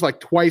plunge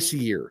like twice a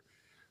year.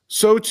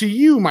 So to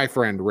you, my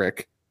friend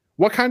Rick,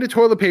 what kind of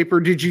toilet paper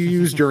did you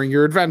use during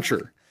your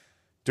adventure?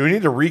 Do we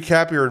need to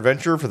recap your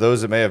adventure for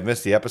those that may have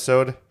missed the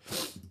episode?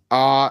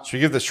 Should we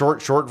give the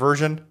short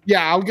version?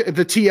 Yeah, I'll get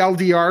the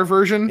TLDR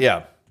version.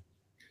 Yeah.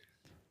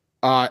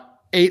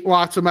 Ate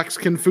lots of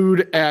Mexican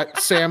food at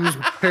Sam's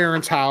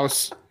parents'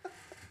 house.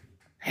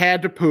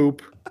 Had to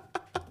poop.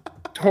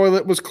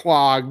 Toilet was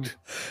clogged.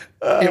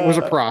 It was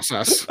a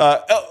process.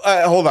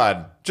 Hold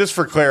on. Just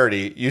for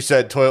clarity, you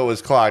said toilet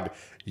was clogged.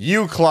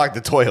 You clogged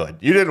the toilet.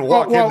 You didn't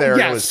walk in there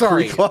and it was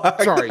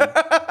pre-clogged. Sorry.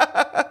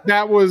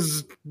 That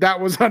was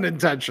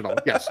unintentional.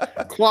 Yes.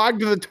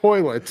 Clogged the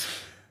toilet.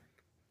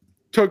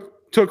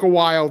 Took a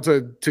while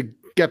to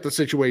get the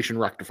situation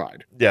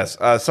rectified. Yes.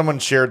 Someone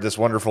shared this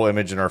wonderful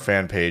image in our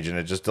fan page and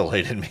it just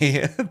delighted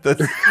me.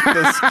 the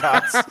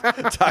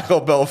Scott's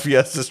Taco Bell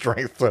Fiesta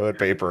strength toilet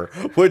paper,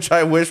 which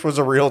I wish was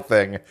a real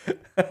thing.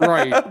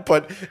 Right.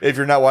 But if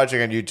you're not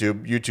watching on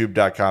YouTube,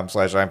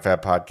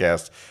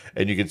 youtube.com/I'mFatPodcast,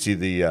 and you can see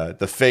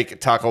the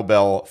fake Taco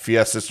Bell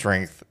Fiesta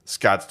strength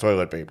Scott's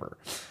toilet paper.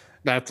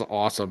 That's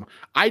awesome.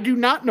 I do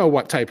not know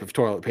what type of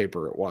toilet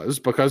paper it was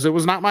because it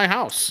was not my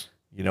house.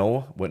 You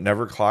know what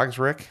never clogs,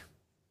 Rick?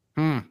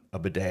 A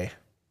bidet.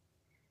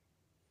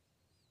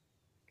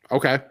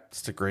 Okay.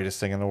 It's the greatest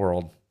thing in the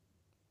world.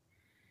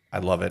 I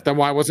love it. Then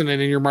why wasn't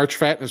it in your March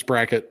Fatness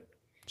bracket?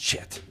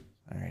 Shit.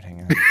 All right,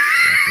 hang on.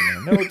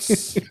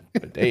 Notes.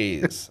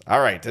 Bidets.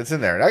 All right, it's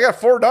in there. I got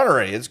 4 done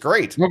already. It's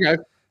great. Okay.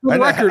 For the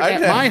record,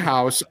 at my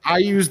house, I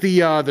use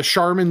the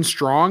Charmin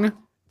Strong.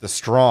 The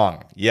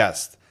Strong,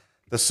 yes.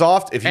 The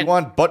soft, if you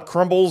want butt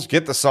crumbles,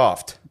 get the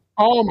soft.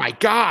 Oh my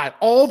God.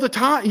 All the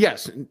time.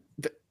 Yes.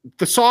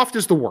 The soft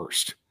is the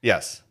worst.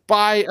 Yes.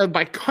 By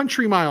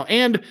country mile.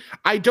 And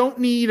I don't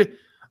need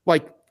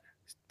like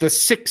the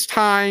 6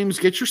 times.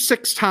 Get your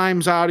 6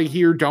 times out of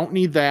here. Don't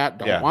need that.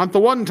 Don't want the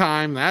 1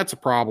 time. That's a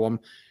problem.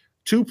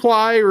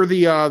 2-ply or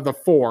the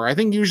 4. I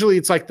think usually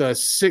it's like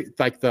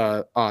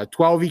the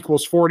 12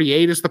 equals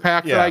 48 is the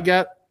pack that I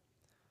get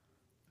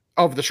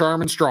of the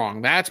Charmin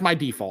Strong. That's my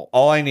default.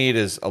 All I need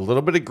is a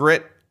little bit of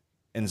grit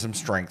and some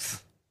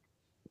strength.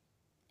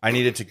 I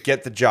need it to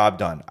get the job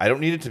done. I don't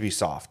need it to be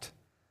soft.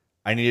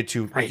 I needed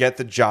to get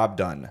the job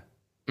done.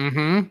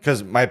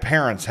 Because my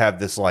parents have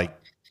this like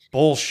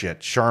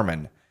bullshit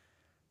Charmin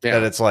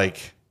that it's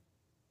like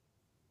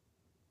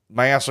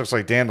my ass looks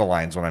like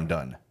dandelions when I'm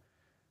done.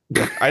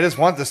 I just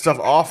want this stuff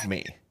off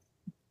me.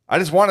 I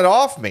just want it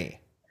off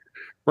me.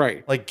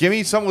 Right. Like give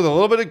me something with a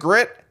little bit of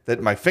grit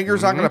that my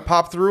finger's not going to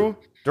pop through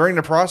during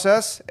the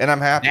process, and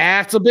I'm happy.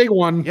 That's a big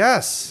one.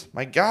 Yes.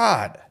 My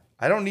God.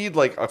 I don't need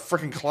like a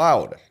freaking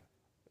cloud.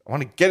 I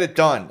want to get it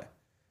done.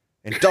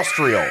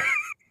 Industrial.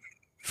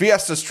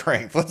 Fiesta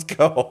strength. Let's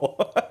go.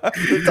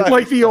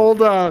 like the old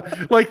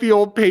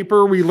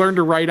paper we learned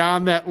to write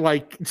on that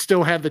like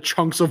still had the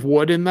chunks of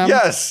wood in them.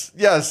 Yes,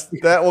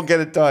 that will get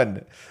it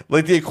done.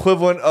 Like the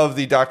equivalent of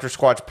the Dr.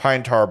 Squatch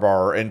pine tar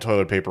bar in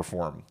toilet paper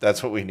form.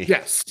 That's what we need.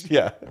 Yes.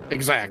 Yeah.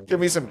 Exactly. Give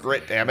me some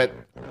grit, damn it.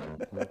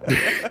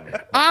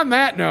 On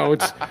that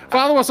note,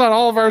 follow us on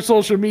all of our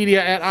social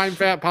media at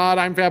I'mFatPod,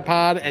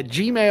 I'mFatPod at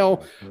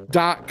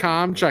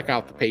gmail.com. Check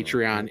out the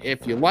Patreon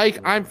if you like.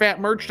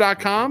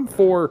 I'mFatMerch.com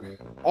for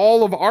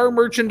all of our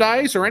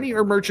merchandise or any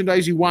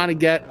merchandise you want to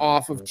get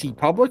off of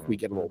TeePublic. We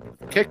get a little bit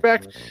of a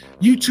kickback.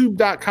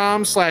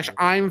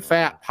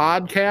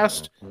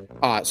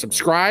 YouTube.com/I'mFatPodcast.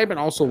 Subscribe and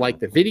also like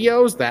the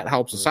videos. That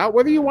helps us out,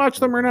 whether you watch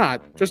them or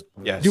not. Just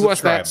do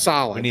us that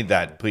solid. We need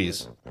that,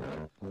 please.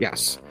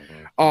 Yes.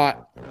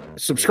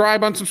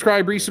 Subscribe,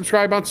 unsubscribe,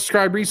 resubscribe,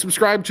 unsubscribe,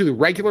 resubscribe to the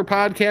regular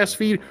podcast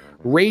feed.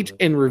 rate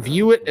and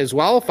review it as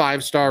well.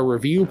 5-star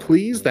review,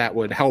 please. That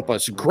would help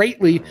us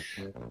greatly.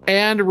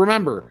 And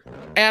remember,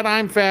 at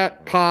I'm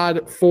Fat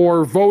Pod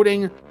for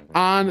voting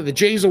on the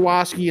Jay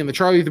Zawoski and the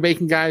Charlie the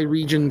Bacon Guy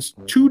regions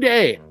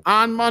today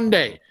on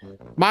Monday.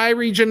 My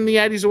region and the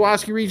Eddie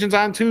Zawoski regions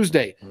on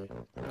Tuesday.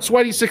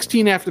 Sweaty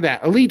 16 after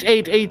that. Elite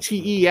 8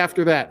 ATE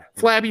after that.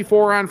 Flabby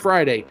 4 on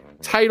Friday.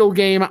 Title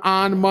game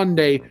on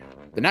Monday,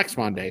 the next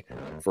Monday,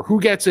 for who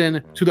gets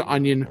in to the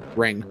Onion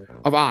Ring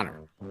of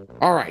Honor.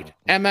 All right.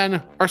 And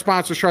then our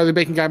sponsors, Charlie the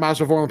Bacon Guy,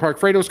 Mazda of Orland Park,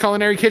 Fredo's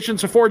Culinary Kitchen.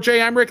 So for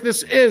Jay, I'm Rick.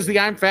 This is the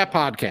I'm Fat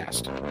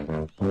Podcast.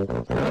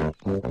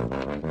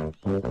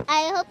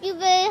 I hope you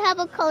have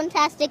a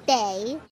fantastic day.